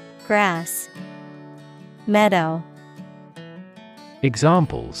 grass, meadow.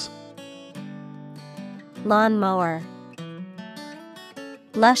 Examples: Lawn mower,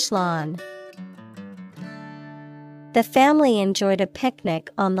 lush lawn. The family enjoyed a picnic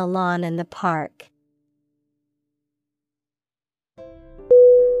on the lawn in the park.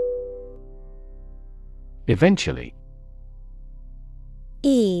 Eventually.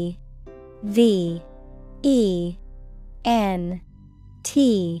 E-V-E-N-T-U-A-L-L-Y.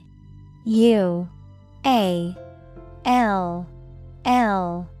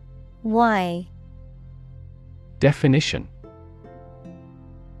 Definition: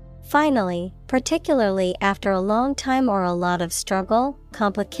 Finally, particularly after a long time or a lot of struggle,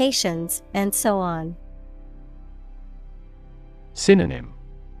 complications, and so on. Synonym: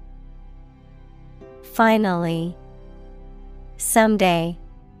 Finally, someday,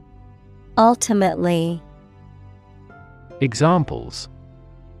 ultimately. Examples: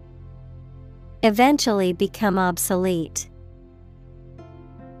 Eventually become obsolete.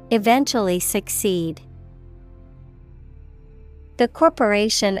 Eventually succeed. The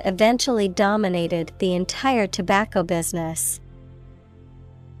corporation eventually dominated the entire tobacco business.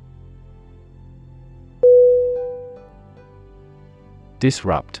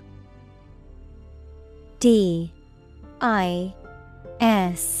 Disrupt. D-I-S-R-U-P-T.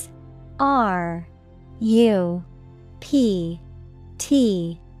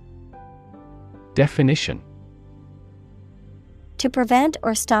 Definition: To prevent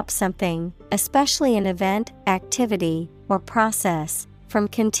or stop something, especially an event, activity, or process, from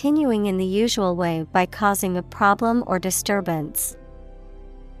continuing in the usual way by causing a problem or disturbance.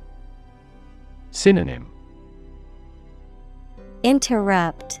 Synonym: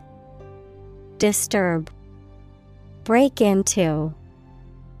 Interrupt, disturb, break into.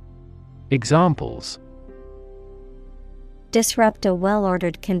 Examples: Disrupt a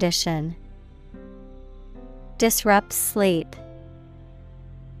well-ordered condition. Disrupt sleep.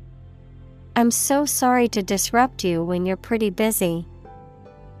 I'm so sorry to disrupt you when you're pretty busy.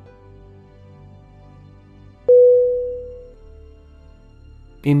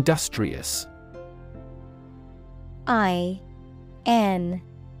 Industrious. Industrious.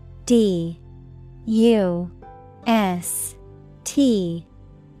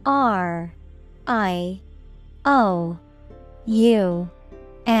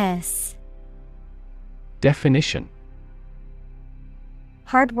 Definition: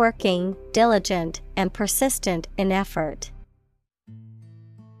 Hardworking, diligent, and persistent in effort.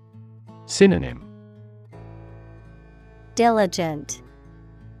 Synonym: Diligent,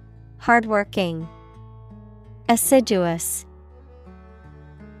 hardworking, assiduous.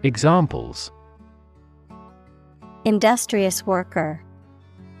 Examples: Industrious worker,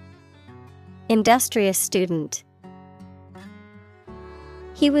 industrious student.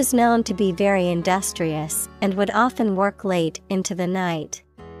 He was known to be very industrious and would often work late into the night.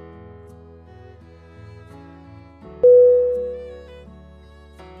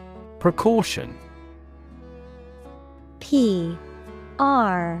 Precaution. Precaution.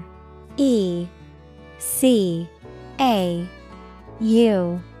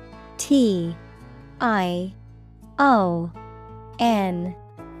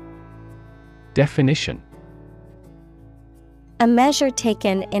 Definition: A measure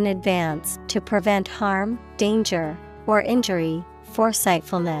taken in advance to prevent harm, danger, or injury,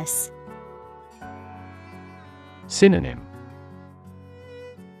 foresightfulness. Synonym: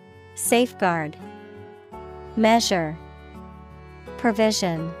 Safeguard, measure,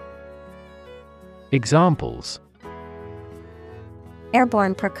 provision. Examples: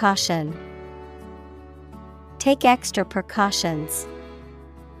 Airborne precaution. Take extra precautions.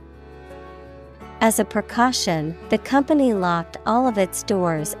 As a precaution, the company locked all of its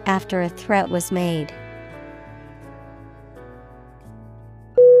doors after a threat was made.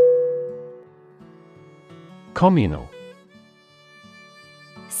 Communal.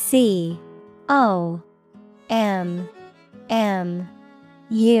 COMMUNAL.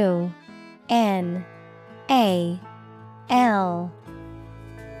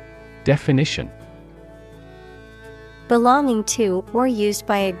 Definition: Belonging to or used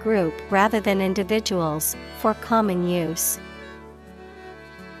by a group rather than individuals, for common use.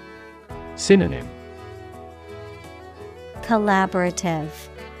 Synonym: Collaborative,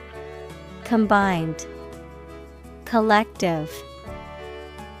 combined, collective.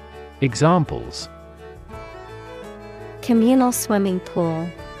 Examples: Communal swimming pool.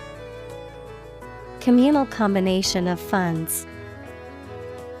 Communal combination of funds.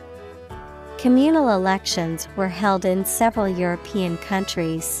 Communal elections were held in several European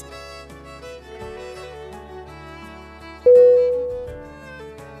countries.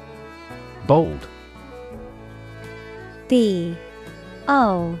 Bold.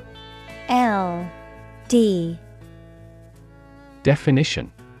 BOLD.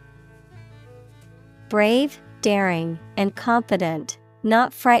 Definition: Brave, daring, and confident,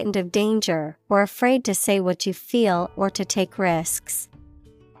 not frightened of danger or afraid to say what you feel or to take risks.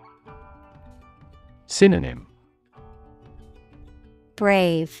 Synonym: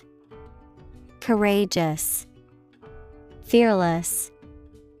 Brave, courageous, fearless.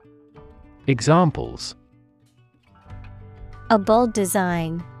 Examples: A bold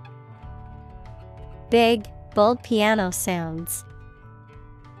design. Big, bold piano sounds.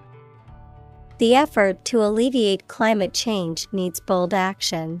 The effort to alleviate climate change needs bold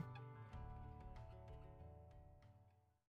action.